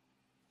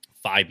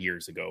 5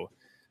 years ago.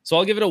 So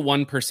I'll give it a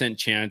 1%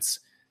 chance.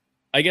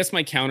 I guess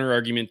my counter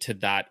argument to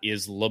that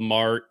is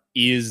Lamar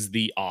is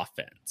the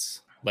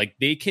offense. Like,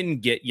 they can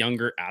get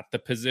younger at the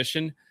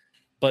position,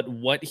 but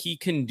what he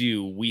can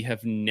do, we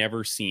have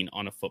never seen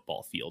on a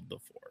football field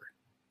before,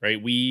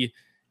 right? We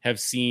have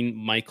seen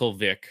Michael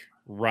Vick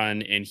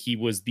run, and he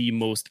was the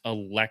most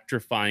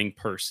electrifying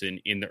person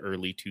in the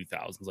early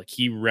 2000s. Like,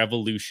 he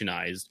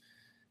revolutionized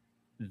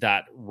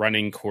that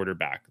running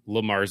quarterback.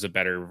 Lamar's a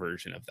better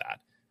version of that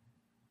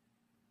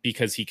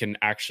because he can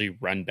actually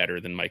run better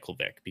than Michael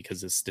Vick,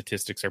 because his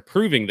statistics are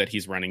proving that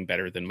he's running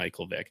better than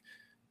Michael Vick.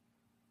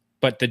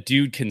 But the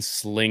dude can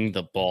sling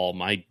the ball.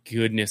 My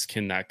goodness,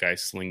 can that guy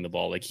sling the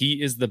ball? Like,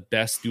 he is the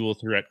best dual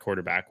threat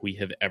quarterback we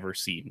have ever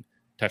seen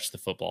touch the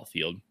football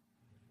field.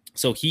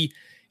 So he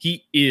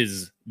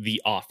is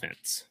the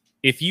offense.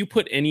 If you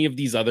put any of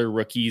these other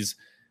rookies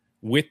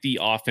with the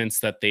offense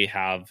that they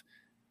have,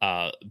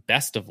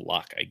 best of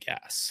luck, I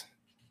guess.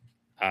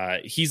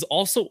 He's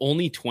also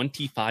only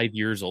 25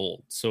 years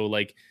old. So,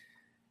 like,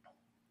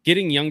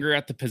 getting younger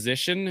at the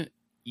position,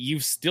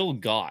 you've still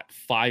got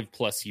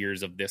 5+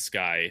 years of this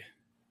guy,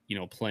 you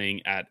know,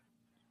 playing at,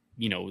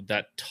 you know,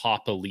 that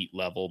top elite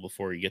level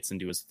before he gets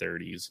into his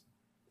 30s.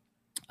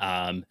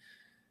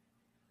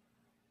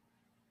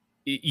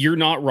 You're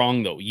not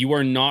wrong, though. You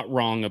are not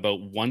wrong about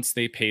once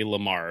they pay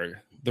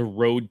Lamar, the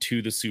road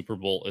to the Super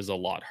Bowl is a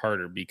lot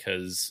harder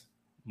because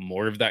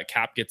more of that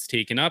cap gets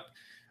taken up.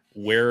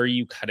 Where are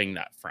you cutting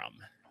that from?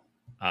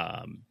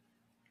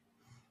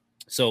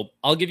 So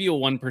I'll give you a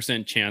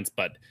 1% chance,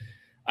 but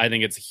I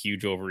think it's a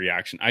huge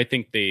overreaction. I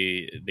think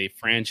they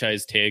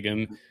franchise tag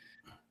him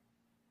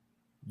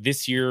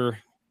this year,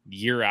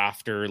 year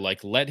after.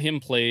 Like, let him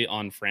play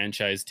on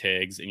franchise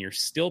tags, and you're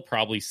still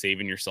probably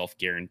saving yourself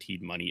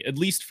guaranteed money, at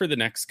least for the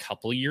next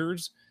couple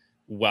years,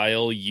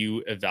 while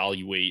you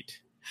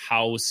evaluate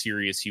how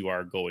serious you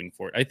are going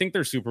for it. I think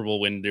their Super Bowl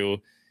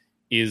window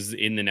is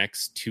in the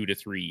next 2 to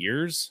 3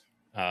 years.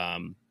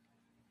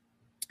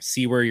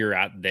 See where you're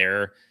at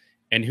there.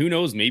 And who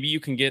knows, maybe you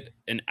can get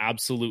an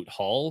absolute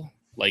haul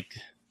like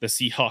the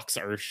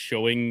Seahawks are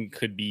showing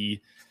could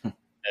be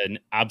an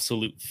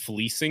absolute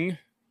fleecing.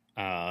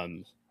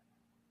 Who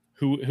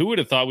would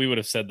have thought we would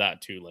have said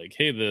that too? Like,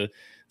 hey, the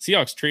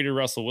Seahawks traded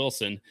Russell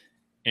Wilson,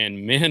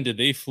 and man, did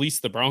they fleece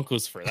the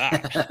Broncos for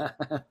that.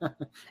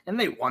 And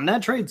they won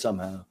that trade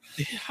somehow.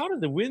 How did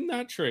they win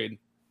that trade?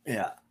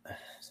 Yeah.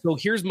 So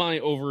here's my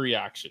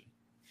overreaction.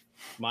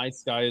 My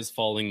sky is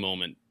falling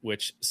moment,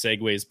 which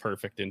segues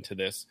perfect into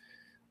this.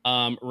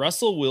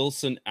 Russell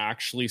Wilson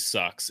actually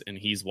sucks, and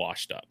he's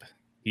washed up.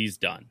 He's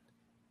done.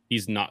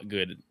 He's not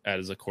good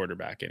as a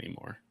quarterback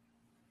anymore.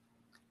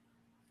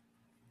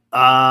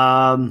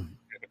 And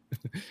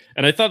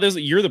I thought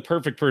you're the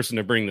perfect person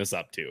to bring this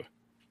up to.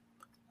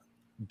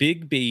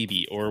 Big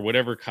Baby, or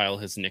whatever Kyle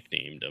has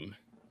nicknamed him.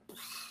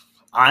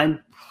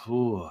 I'm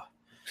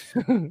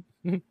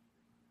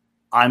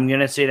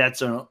gonna say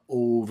that's an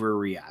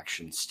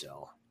overreaction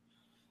still.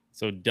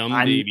 So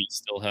Baby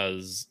still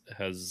has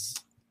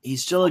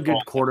he's still a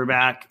good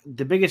quarterback.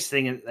 The biggest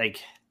thing is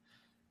like,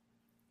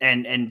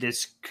 and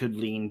this could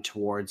lean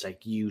towards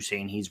like you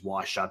saying he's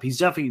washed up. He's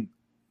definitely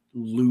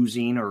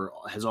losing or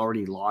has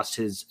already lost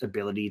his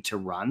ability to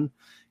run.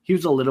 He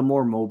was a little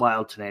more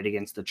mobile tonight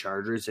against the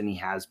Chargers than he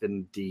has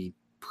been the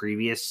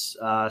previous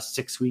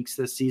 6 weeks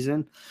this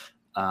season.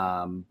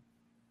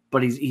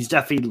 But he's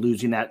definitely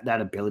losing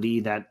that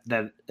ability, that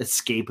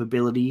escape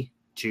ability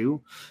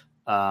too.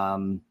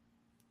 But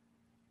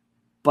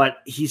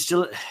he's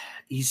still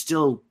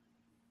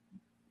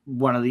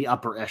one of the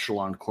upper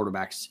echelon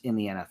quarterbacks in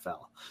the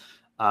NFL.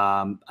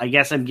 I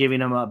guess I'm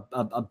giving him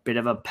a bit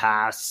of a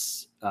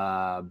pass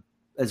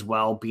as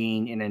well,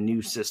 being in a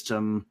new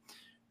system,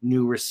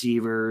 new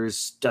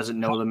receivers, doesn't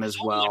know them as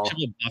well. How much of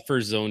a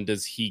buffer zone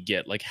does he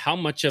get? Like, how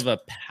much of a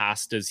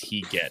pass does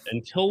he get?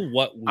 Until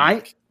what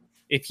week?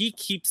 If he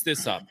keeps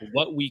this up,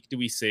 what week do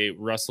we say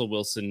Russell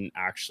Wilson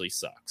actually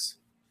sucks?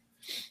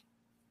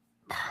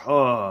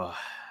 Oh,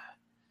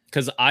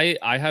 because I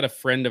had a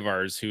friend of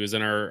ours who was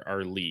in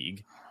our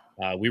league.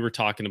 We were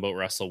talking about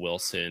Russell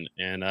Wilson,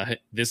 and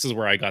this is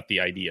where I got the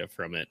idea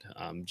from it.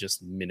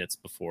 Just minutes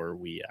before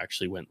we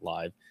actually went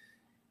live,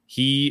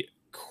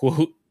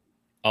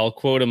 I'll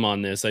quote him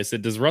on this. I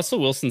said, "Does Russell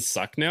Wilson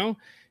suck now?"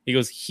 He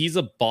goes, "He's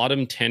a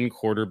bottom 10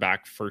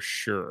 quarterback for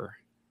sure."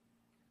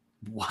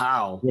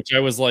 Wow. Which I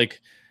was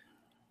like,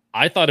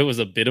 I thought it was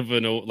a bit of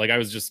I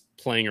was just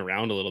playing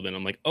around a little bit.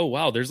 I'm like, oh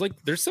wow, there's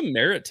some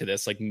merit to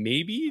this. Like,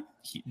 maybe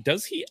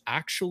does he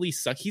actually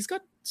suck? He's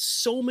got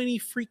so many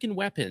freaking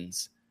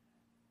weapons.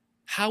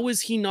 How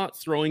is he not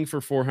throwing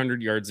for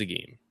 400 yards a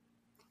game?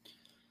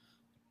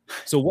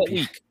 So what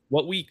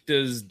week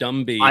does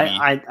Dumb Baby?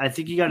 I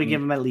think you got to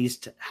give him at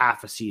least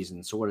half a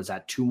season. So what is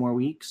that? 2 more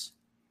weeks?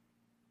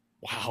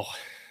 Wow.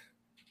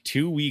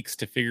 2 weeks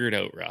to figure it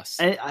out, Russ.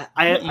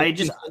 I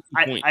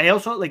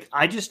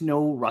just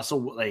know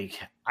Russell. Like,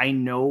 I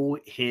know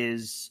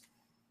his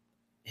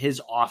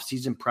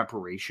off-season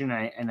preparation,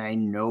 and I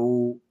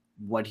know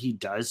what he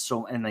does.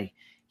 So, and like,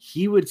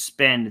 he would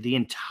spend the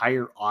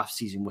entire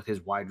offseason with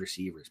his wide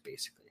receivers,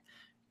 basically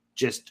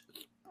just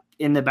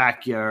in the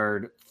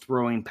backyard,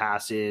 throwing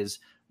passes,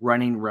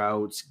 running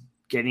routes,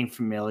 getting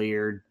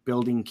familiar,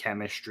 building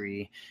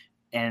chemistry.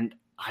 And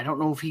I don't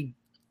know if he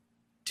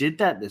did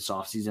that this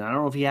offseason. I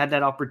don't know if he had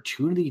that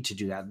opportunity to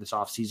do that this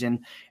offseason.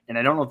 And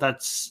I don't know if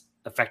that's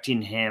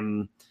affecting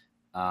him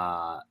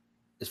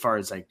as far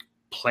as like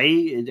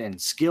play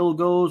and skill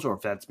goes, or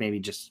if that's maybe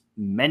just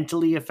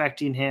mentally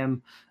affecting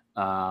him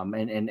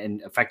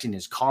and affecting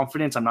his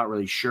confidence. I'm not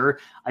really sure.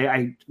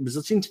 I was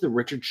listening to the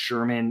Richard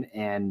Sherman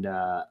and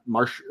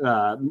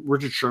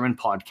Richard Sherman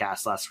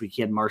podcast last week.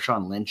 He had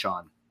Marshawn Lynch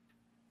on,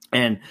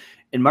 and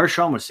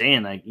Marshawn was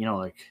saying like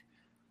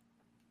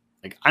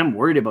I'm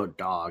worried about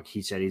Dog.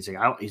 He's like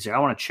I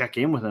want to check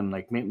in with him,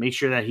 like make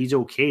sure that he's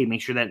okay,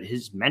 make sure that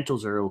his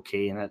mentals are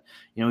okay, and that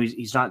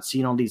he's not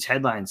seeing all these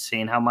headlines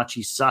saying how much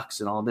he sucks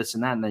and all this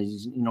and that, and that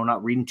he's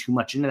not reading too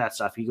much into that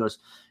stuff. He goes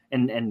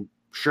and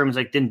Sherman's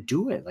like, then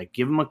do it, like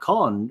give him a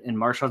call, and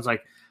Marshawn's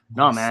like,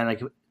 no man,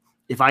 like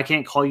if I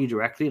can't call you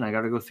directly and I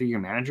got to go through your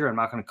manager, I'm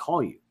not going to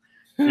call you.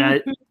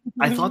 And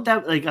I thought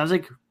that, like, I was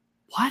like,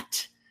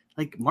 what?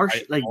 Like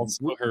I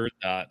also heard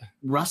that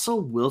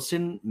Russell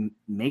Wilson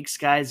makes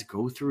guys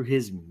go through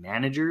his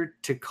manager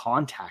to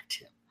contact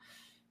him,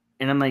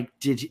 and I'm like,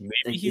 maybe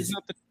he's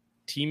not the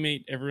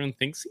teammate everyone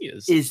thinks he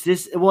is? Is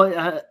this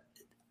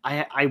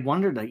I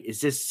wondered, like, is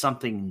this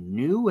something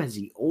new? Has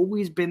he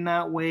always been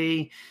that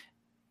way?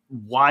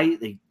 Why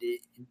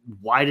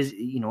does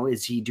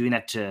is he doing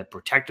that to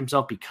protect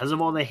himself because of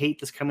all the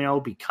hate that's coming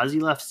out because he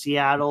left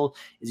Seattle?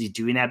 Is he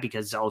doing that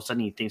because all of a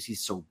sudden he thinks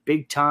he's so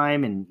big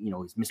time and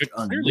he's Mr.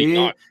 Clearly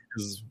not,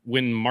 because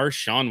when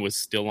Marshawn was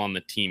still on the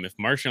team, if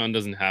Marshawn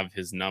doesn't have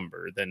his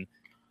number, then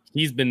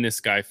he's been this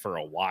guy for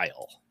a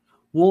while.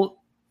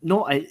 Well,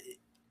 no, And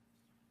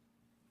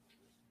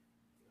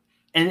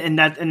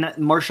that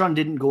Marshawn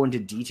didn't go into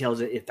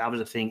details if that was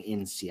a thing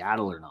in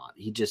Seattle or not.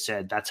 He just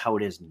said that's how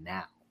it is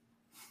now.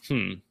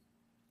 And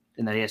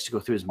that he has to go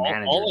through his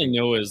manager. All I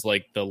know is,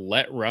 like, the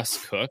let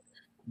Russ cook,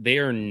 they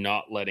are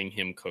not letting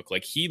him cook.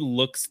 Like, he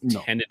looks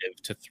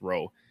tentative to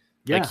throw.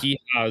 Yeah. Like, he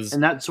has...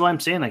 And that's why I'm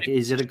saying, like,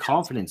 is it a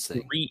confidence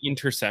thing? 3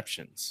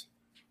 interceptions.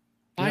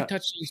 5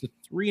 touchdowns with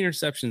 3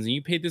 interceptions. And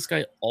you paid this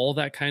guy all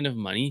that kind of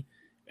money,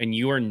 and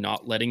you are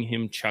not letting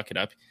him chuck it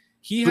up.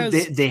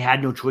 They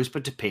had no choice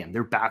but to pay him.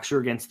 Their backs are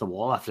against the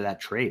wall after that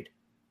trade.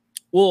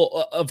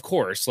 Well, of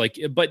course,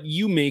 but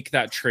you make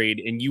that trade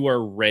and you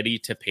are ready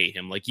to pay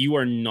him. Like, you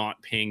are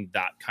not paying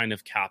that kind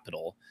of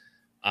capital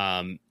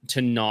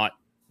to not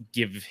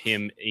give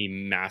him a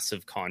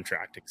massive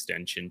contract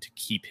extension to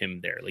keep him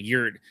there. Like,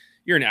 you're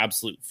an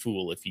absolute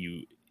fool if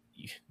you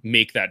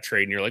make that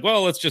trade and you're like,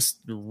 well, let's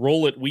just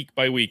roll it week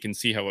by week and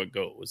see how it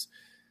goes.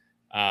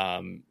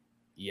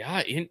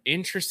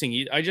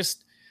 Interesting.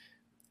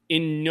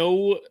 In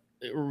no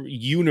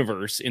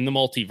universe in the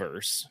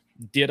multiverse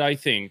did I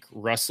think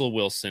Russell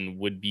Wilson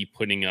would be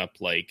putting up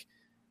like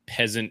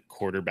peasant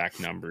quarterback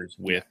numbers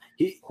with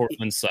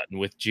Cortland Sutton,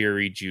 with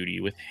Jerry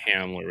Jeudy, with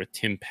Hamler, with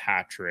Tim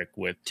Patrick,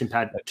 with Tim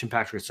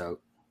Patrick's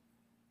out.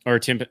 Or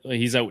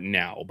he's out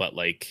now, but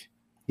like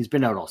he's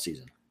been out all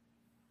season.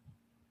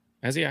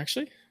 Has he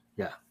actually?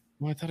 Yeah.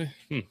 Well, I thought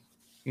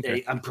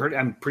okay.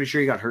 I'm pretty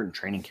sure he got hurt in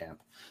training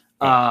camp.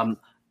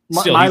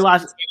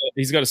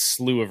 He's got a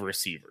slew of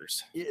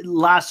receivers.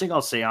 Last thing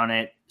I'll say on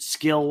it,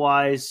 skill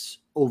wise,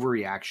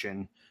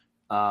 overreaction.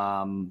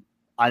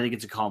 I think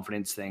it's a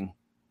confidence thing,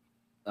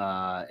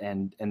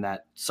 and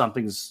that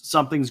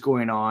something's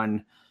going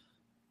on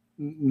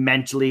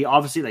mentally.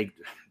 Obviously, like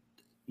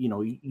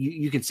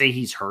you can say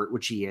he's hurt,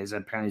 which he is.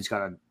 Apparently, he's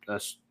got a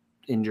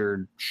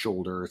injured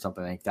shoulder or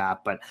something like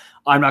that. But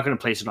I'm not going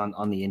to place it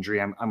on the injury.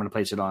 I'm going to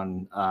place it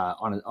on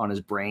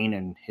his brain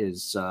and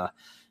his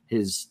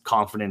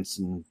confidence,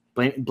 and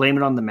blame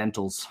it on the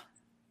mentals.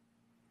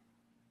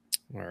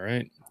 All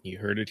right. You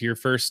heard it here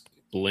first.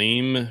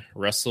 Blame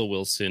Russell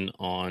Wilson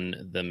on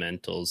the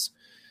mentals.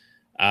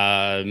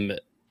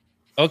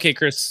 Okay,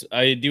 Chris,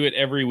 I do it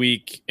every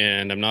week,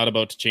 and I'm not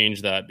about to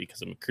change that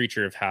because I'm a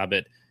creature of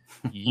habit.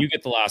 You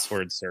get the last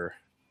word, sir.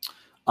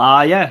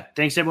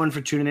 Thanks everyone for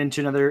tuning in to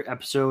another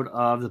episode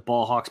of the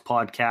Ball Hawks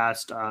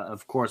podcast.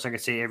 Of course, like I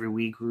say every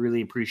week, we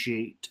really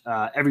appreciate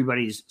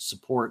everybody's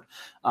support.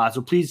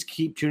 So please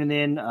keep tuning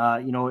in.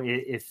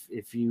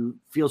 If you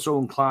feel so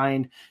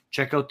inclined,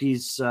 check out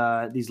these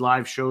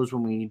live shows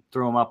when we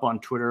throw them up on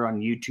Twitter, on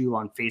YouTube,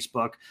 on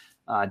Facebook.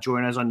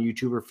 Join us on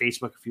YouTube or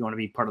Facebook if you want to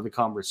be part of the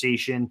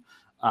conversation.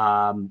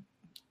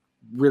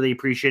 Really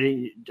appreciate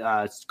it.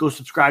 Go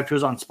subscribe to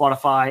us on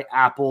Spotify,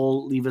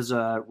 Apple. Leave us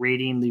a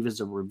rating. Leave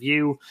us a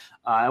review.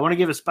 I want to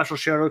give a special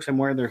shout out because I'm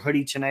wearing their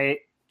hoodie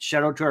tonight.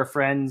 Shout out to our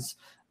friends,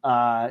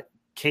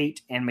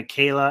 Kate and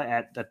Michaela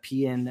at the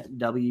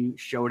PNW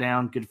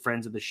Showdown. Good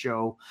friends of the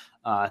show.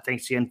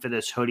 Thanks again for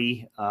this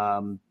hoodie.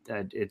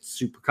 It's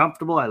super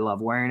comfortable. I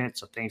love wearing it.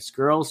 So thanks,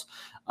 girls.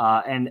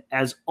 And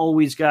as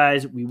always,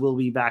 guys, we will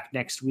be back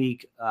next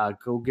week.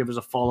 Go give us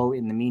a follow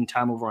in the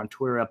meantime over on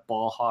Twitter at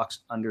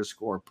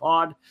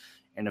ballhawks_pod.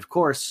 And of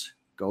course,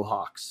 go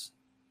Hawks.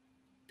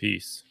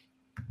 Peace.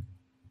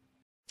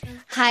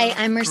 Hi,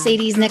 I'm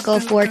Mercedes Nichol,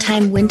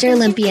 4-time Winter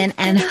Olympian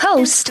and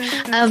host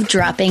of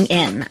Dropping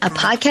In, a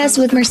podcast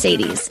with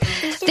Mercedes.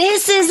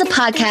 This is a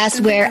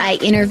podcast where I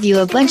interview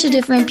a bunch of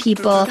different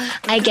people.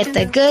 I get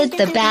the good,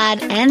 the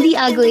bad, and the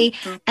ugly,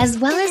 as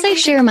well as I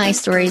share my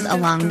stories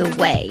along the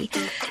way.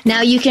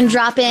 Now you can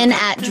drop in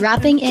at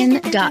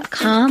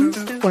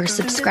droppingin.com or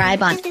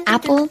subscribe on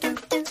Apple,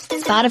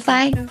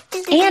 Spotify,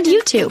 and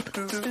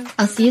YouTube.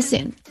 I'll see you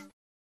soon.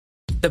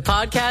 The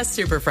Podcast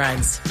Super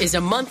Friends is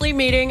a monthly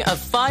meeting of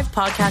 5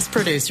 podcast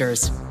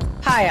producers.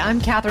 Hi, I'm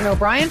Catherine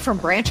O'Brien from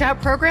Branch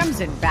Out Programs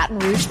in Baton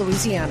Rouge,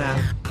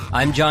 Louisiana.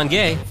 I'm John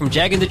Gay from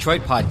Jag and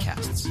Detroit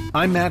Podcasts.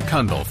 I'm Matt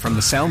Kundle from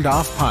the Sound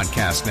Off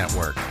Podcast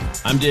Network.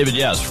 I'm David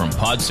Yaz from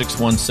Pod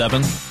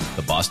 617,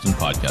 the Boston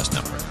Podcast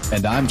Network.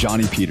 And I'm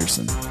Johnny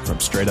Peterson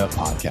from Straight Up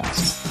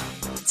Podcasts.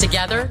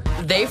 Together,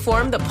 they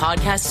form the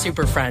Podcast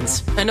Super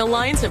Friends, an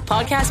alliance of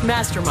podcast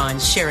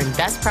masterminds sharing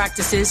best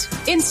practices,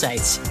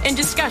 insights, and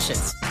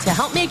discussions to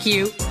help make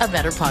you a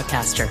better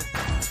podcaster.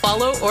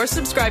 Follow or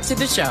subscribe to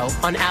the show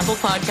on Apple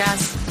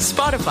Podcasts,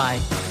 Spotify,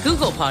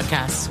 Google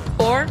Podcasts,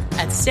 or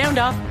at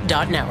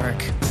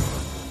soundoff.network.